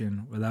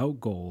direction, without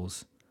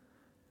goals,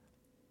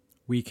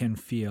 we can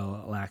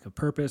feel a lack of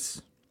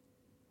purpose.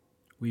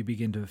 We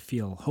begin to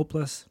feel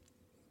hopeless.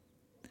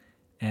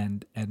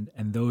 And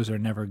those are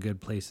never good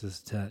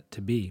places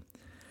to be.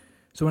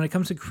 So when it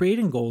comes to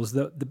creating goals,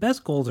 the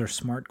best goals are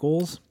SMART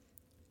goals.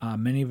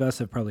 Many of us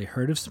have probably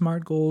heard of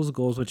SMART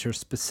goals which are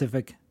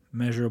specific,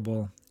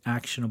 measurable,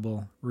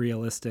 actionable,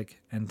 realistic,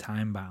 and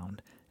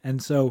time-bound.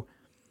 And so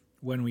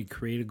when we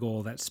create a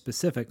goal that's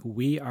specific,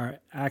 we are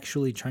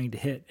actually trying to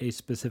hit a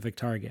specific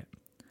target.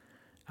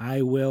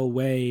 I will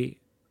weigh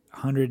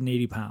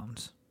 180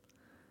 pounds.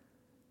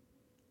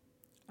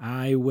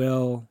 I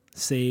will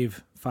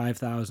save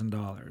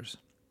 $5,000.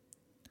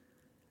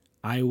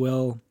 I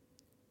will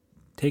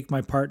take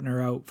my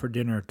partner out for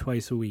dinner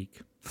twice a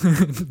week.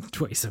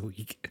 Twice a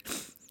week.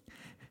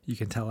 You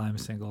can tell I'm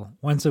single.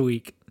 Once a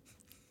week.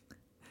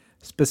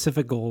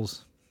 Specific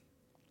goals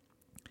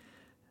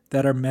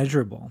that are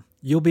measurable.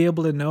 You'll be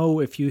able to know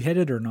if you hit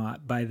it or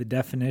not by the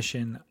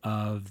definition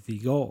of the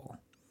goal.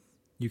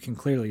 You can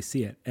clearly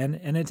see it.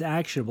 And it's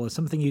actionable. It's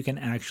something you can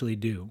actually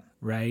do,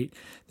 right?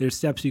 There's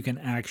steps you can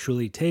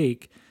actually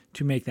take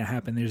to make that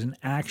happen. There's an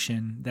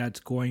action that's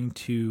going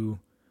to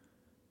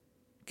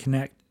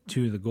connect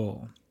to the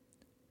goal.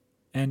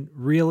 And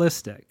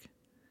realistic.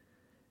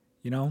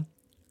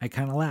 I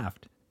kind of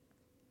laughed.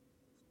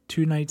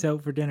 2 nights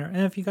out for dinner.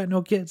 And if you got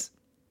no kids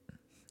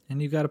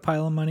and you got a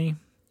pile of money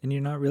and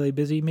you're not really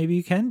busy, maybe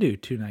you can do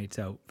 2 nights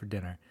out for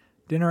dinner.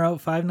 Dinner out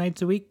 5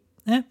 nights a week?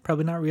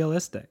 Probably not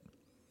realistic.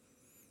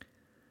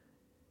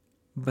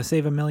 But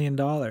save $1 million.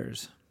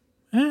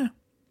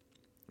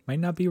 Might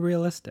not be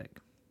realistic.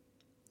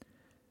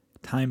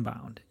 Time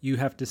bound. You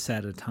have to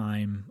set a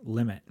time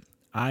limit.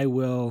 I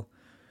will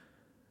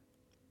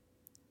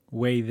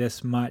weigh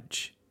this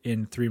much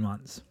in 3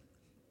 months.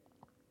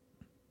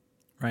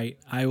 Right?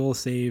 I will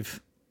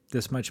save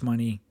this much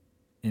money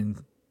in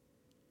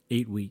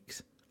 8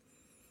 weeks.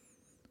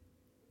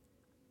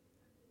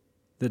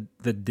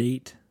 The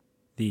date,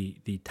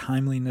 the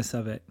timeliness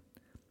of it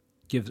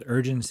gives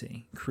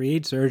urgency,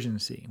 creates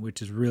urgency,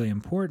 which is really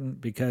important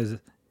because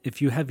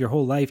if you have your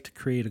whole life to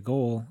create a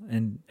goal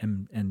and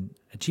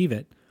achieve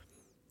it,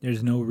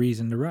 there's no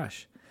reason to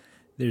rush.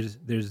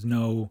 There's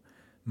no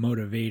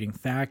motivating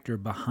factor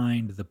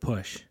behind the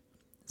push.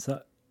 It's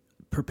a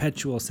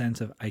perpetual sense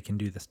of I can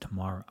do this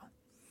tomorrow.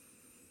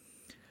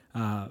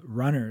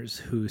 Runners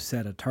who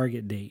set a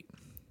target date,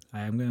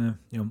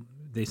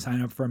 they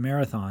sign up for a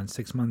marathon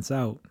 6 months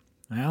out.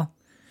 Well,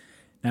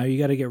 now you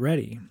got to get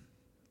ready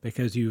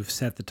because you've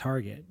set the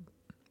target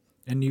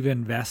and you've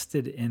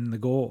invested in the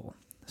goal,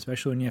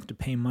 especially when you have to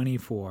pay money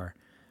for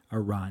a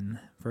run,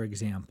 for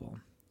example.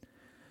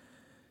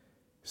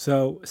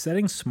 So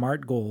setting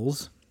SMART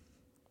goals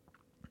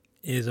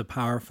is a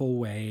powerful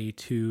way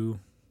to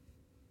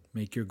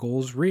make your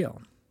goals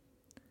real.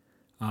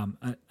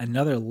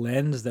 Another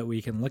lens that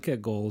we can look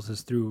at goals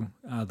is through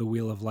the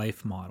Wheel of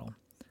Life model.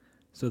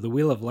 So the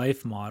Wheel of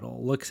Life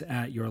model looks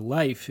at your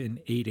life in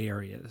 8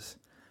 areas: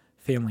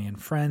 family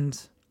and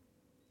friends,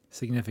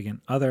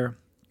 significant other,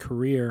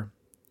 career,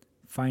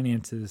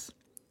 finances,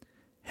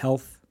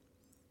 health,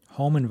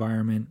 home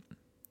environment,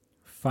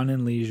 fun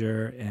and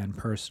leisure, and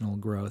personal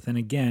growth. And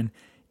again,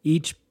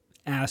 each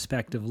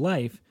aspect of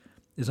life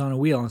is on a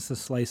wheel. It's a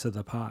slice of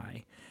the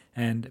pie.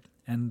 And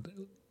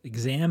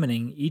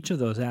examining each of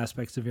those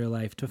aspects of your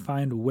life to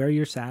find where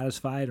you're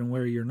satisfied and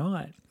where you're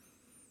not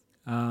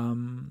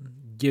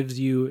gives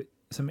you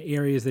some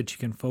areas that you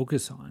can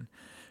focus on,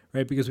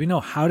 right? Because we know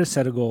how to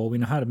set a goal, we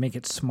know how to make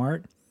it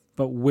smart,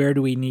 but where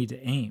do we need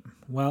to aim?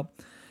 Well,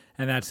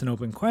 and that's an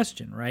open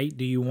question, right?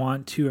 Do you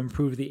want to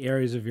improve the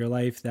areas of your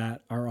life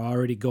that are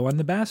already going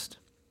the best?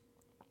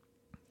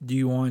 Do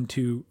you want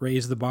to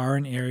raise the bar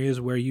in areas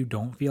where you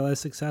don't feel as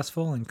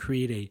successful and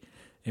create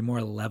a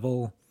more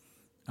level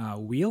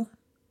wheel,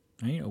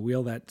 right? A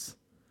wheel that's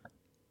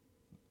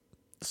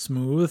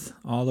smooth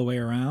all the way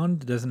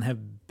around, doesn't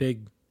have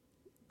big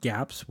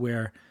gaps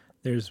where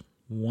there's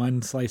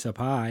one slice of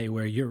pie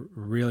where you're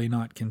really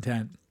not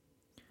content.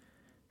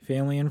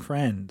 Family and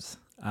friends,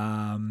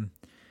 and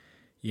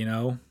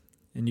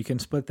you can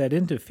split that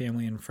into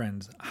family and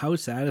friends. How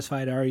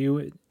satisfied are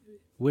you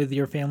with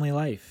your family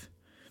life?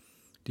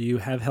 Do you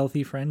have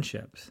healthy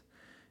friendships?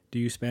 Do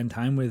you spend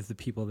time with the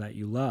people that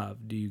you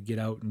love? Do you get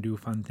out and do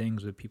fun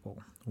things with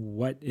people?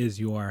 What is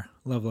your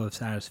level of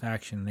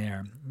satisfaction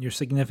there? Your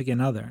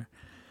significant other,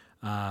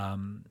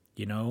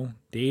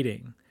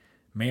 dating,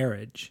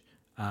 marriage.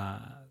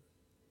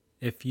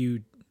 If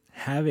you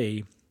have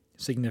a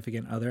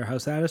significant other, how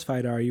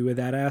satisfied are you with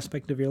that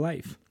aspect of your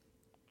life?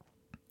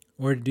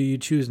 Or do you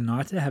choose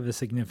not to have a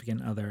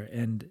significant other,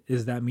 and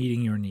is that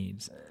meeting your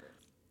needs?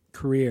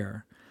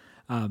 Career.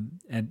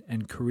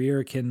 And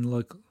career can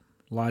look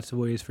lots of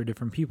ways for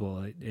different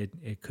people.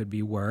 It could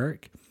be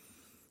work.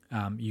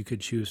 You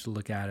could choose to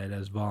look at it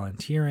as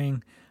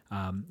volunteering.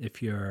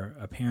 If you're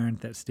a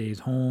parent that stays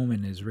home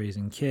and is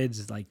raising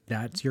kids, like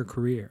that's your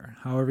career.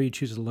 However you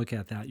choose to look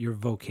at that, your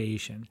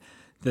vocation,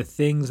 the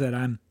things that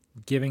I'm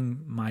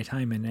giving my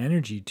time and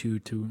energy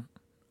to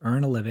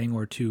earn a living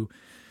or to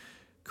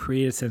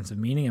create a sense of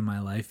meaning in my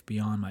life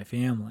beyond my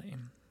family.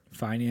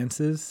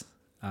 Finances,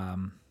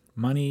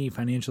 money,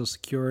 financial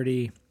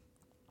security.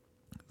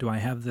 Do I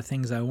have the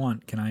things I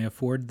want? Can I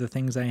afford the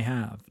things I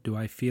have? Do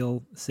I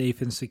feel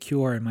safe and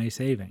secure in my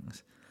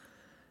savings?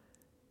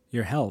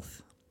 Your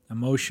health,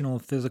 emotional,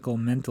 physical,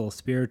 mental,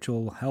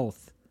 spiritual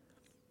health.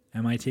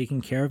 Am I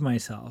taking care of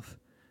myself?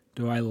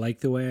 Do I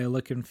like the way I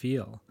look and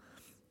feel?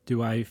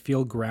 Do I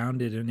feel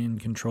grounded and in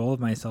control of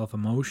myself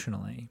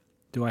emotionally?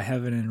 Do I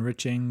have an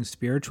enriching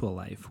spiritual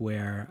life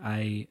where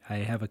I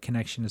have a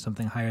connection to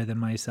something higher than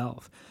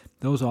myself?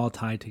 Those all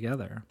tie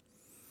together.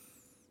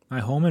 My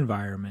home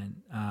environment,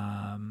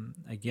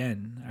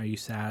 again, are you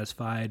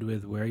satisfied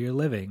with where you're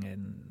living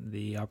and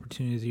the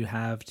opportunities you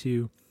have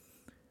to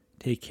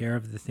take care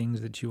of the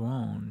things that you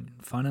own?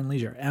 Fun and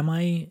leisure. Am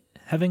I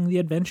having the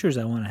adventures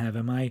I want to have?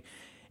 Am I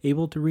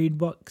able to read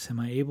books? Am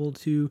I able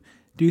to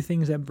do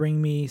things that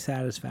bring me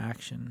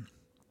satisfaction?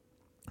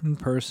 And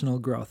personal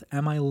growth.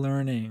 Am I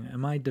learning?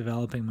 Am I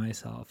developing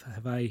myself?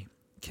 Have I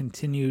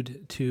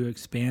continued to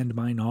expand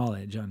my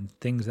knowledge on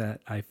things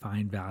that I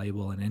find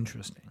valuable and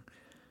interesting?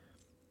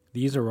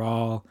 These are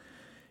all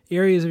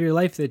areas of your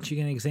life that you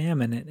can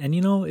examine. And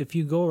if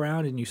you go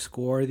around and you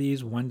score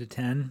these 1 to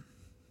 10,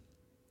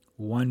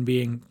 1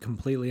 being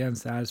completely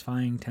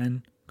unsatisfying,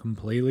 10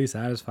 completely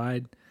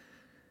satisfied,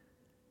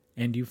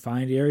 and you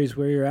find areas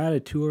where you're at a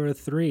 2 or a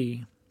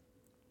 3,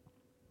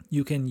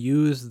 you can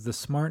use the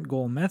SMART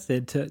goal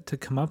method to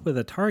come up with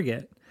a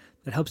target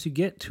that helps you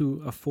get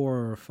to a 4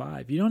 or a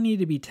 5. You don't need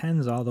to be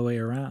 10s all the way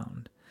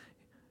around.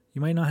 You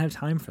might not have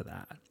time for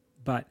that,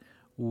 but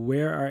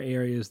where are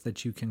areas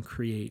that you can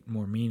create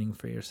more meaning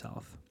for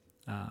yourself?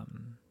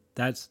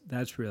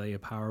 That's really a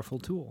powerful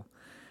tool.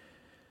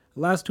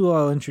 The last tool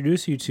I'll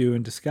introduce you to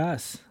and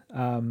discuss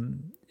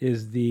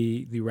is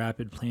the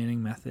rapid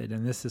planning method,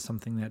 and this is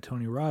something that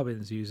Tony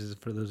Robbins uses.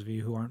 For those of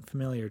you who aren't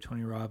familiar,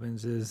 Tony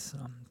Robbins is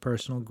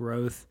personal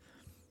growth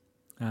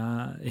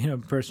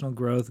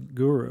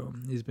guru.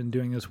 He's been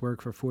doing this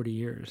work for 40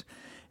 years,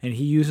 and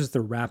he uses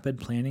the rapid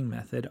planning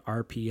method,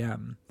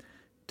 RPM,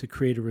 to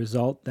create a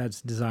result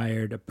that's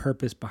desired, a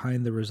purpose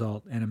behind the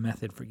result, and a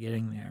method for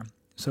getting there.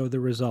 So the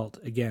result,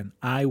 again,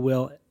 I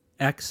will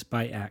X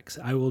by X.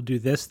 I will do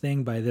this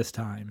thing by this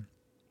time.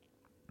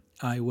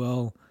 I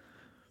will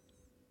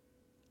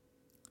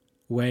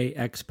weigh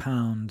X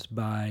pounds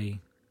by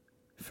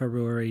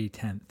February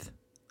 10th.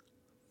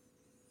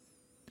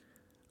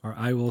 Or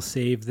I will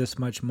save this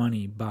much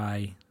money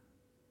by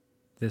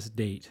this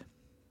date.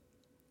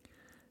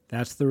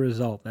 That's the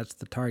result. That's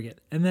the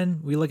target. And then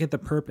we look at the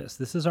purpose.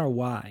 This is our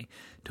why.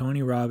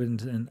 Tony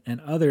Robbins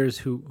and others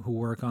who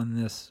work on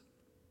this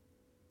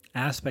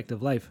aspect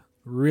of life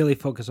really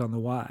focus on the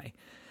why.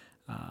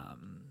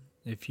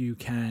 If you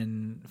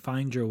can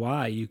find your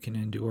why, you can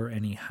endure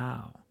any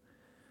how.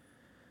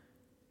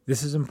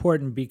 This is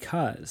important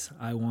because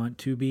I want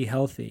to be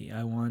healthy.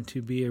 I want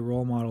to be a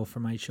role model for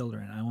my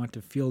children. I want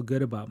to feel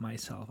good about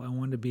myself. I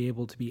want to be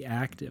able to be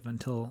active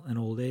until an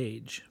old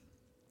age.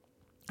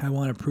 I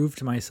want to prove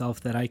to myself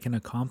that I can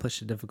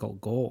accomplish a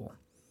difficult goal.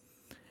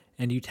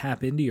 And you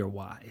tap into your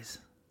whys.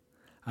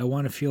 I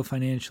want to feel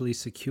financially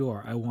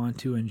secure. I want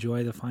to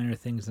enjoy the finer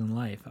things in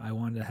life. I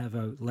want to have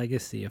a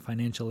legacy, a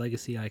financial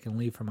legacy I can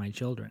leave for my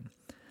children.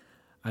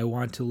 I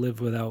want to live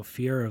without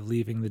fear of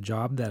leaving the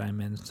job that I'm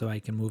in so I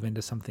can move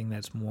into something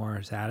that's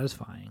more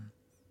satisfying.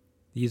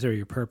 These are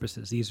your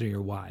purposes. These are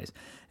your whys.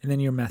 And then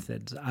your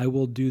methods. I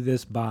will do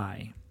this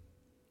by,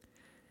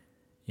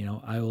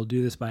 I will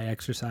do this by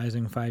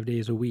exercising 5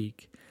 days a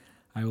week.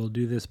 I will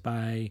do this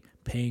by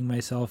paying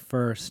myself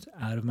first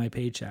out of my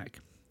paycheck.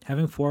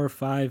 Having 4 or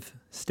 5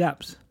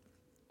 steps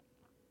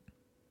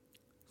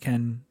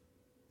can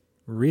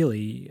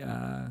really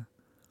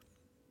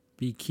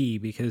be key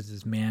because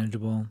it's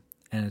manageable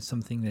and it's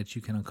something that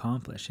you can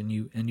accomplish, and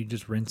you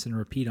just rinse and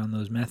repeat on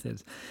those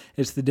methods.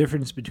 It's the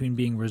difference between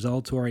being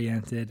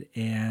results-oriented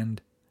and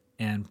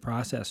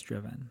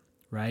process-driven,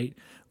 right?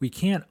 We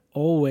can't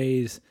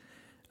always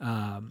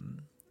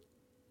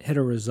hit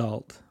a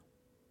result.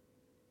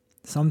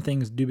 Some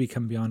things do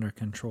become beyond our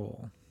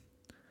control,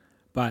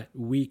 but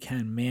we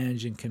can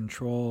manage and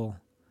control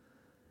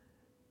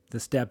the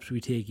steps we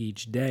take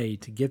each day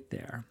to get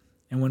there.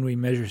 And when we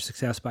measure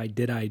success by,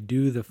 did I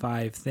do the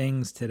 5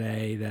 things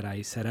today that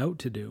I set out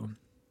to do?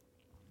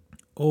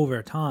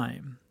 Over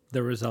time,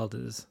 the result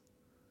is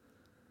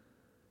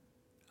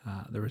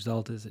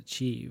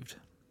achieved.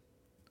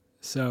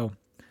 So,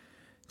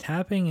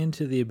 tapping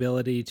into the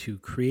ability to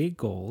create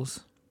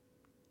goals,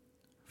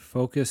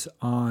 focus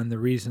on the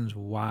reasons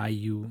why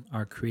you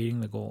are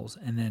creating the goals,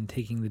 and then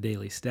taking the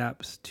daily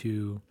steps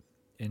to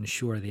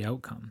ensure the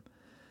outcome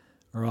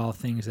are all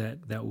things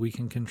that we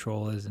can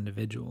control as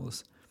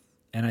individuals.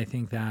 And I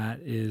think that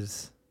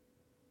is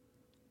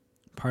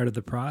part of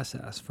the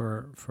process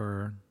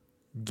for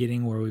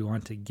getting where we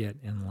want to get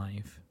in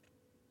life.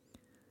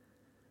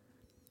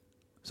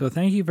 So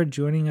thank you for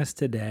joining us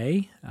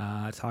today,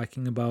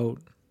 talking about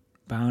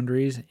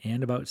boundaries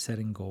and about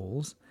setting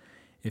goals.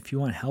 If you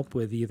want help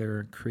with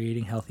either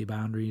creating healthy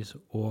boundaries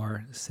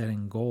or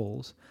setting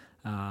goals,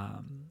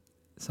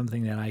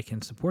 something that I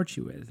can support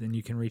you with, then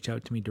you can reach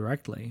out to me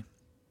directly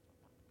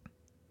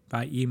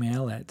by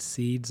email at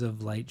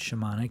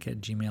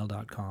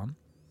seedsoflightshamanic@gmail.com.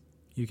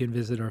 You can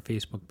visit our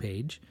Facebook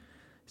page,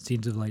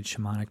 Seeds of Light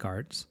Shamanic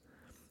Arts,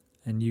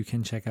 and you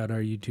can check out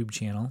our YouTube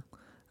channel,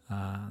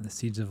 the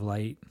Seeds of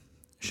Light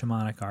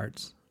Shamanic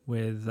Arts,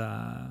 with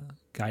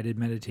guided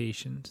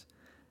meditations,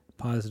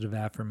 positive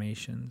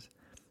affirmations,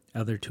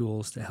 other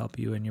tools to help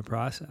you in your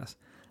process.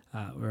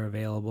 We're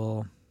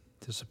available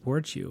to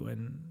support you,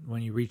 and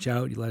when you reach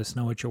out, you let us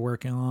know what you're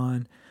working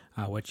on,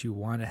 what you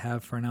want to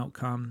have for an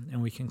outcome,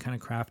 and we can kind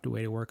of craft a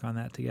way to work on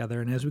that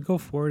together. And as we go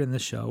forward in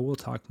this show, we'll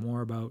talk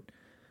more about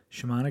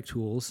shamanic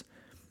tools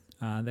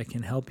that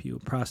can help you,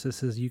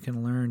 processes you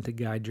can learn to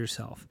guide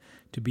yourself,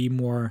 to be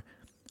more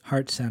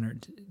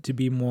heart-centered, to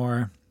be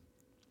more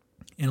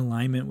in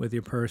alignment with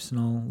your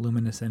personal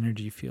luminous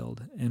energy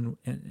field, and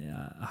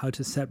how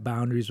to set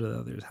boundaries with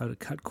others, how to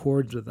cut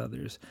cords with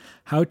others,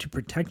 how to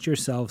protect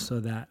yourself so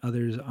that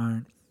others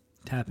aren't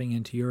tapping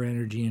into your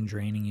energy and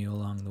draining you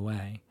along the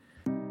way.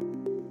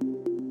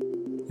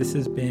 This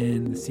has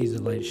been the Seeds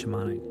of Light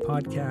Shamanic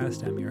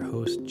Podcast. I'm your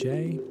host,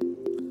 Jay.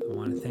 I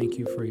want to thank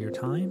you for your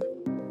time.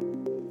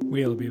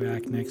 We'll be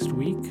back next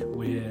week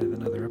with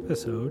another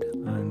episode.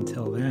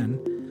 Until then,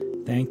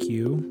 thank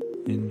you,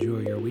 enjoy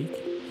your week,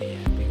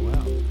 and be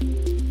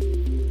well.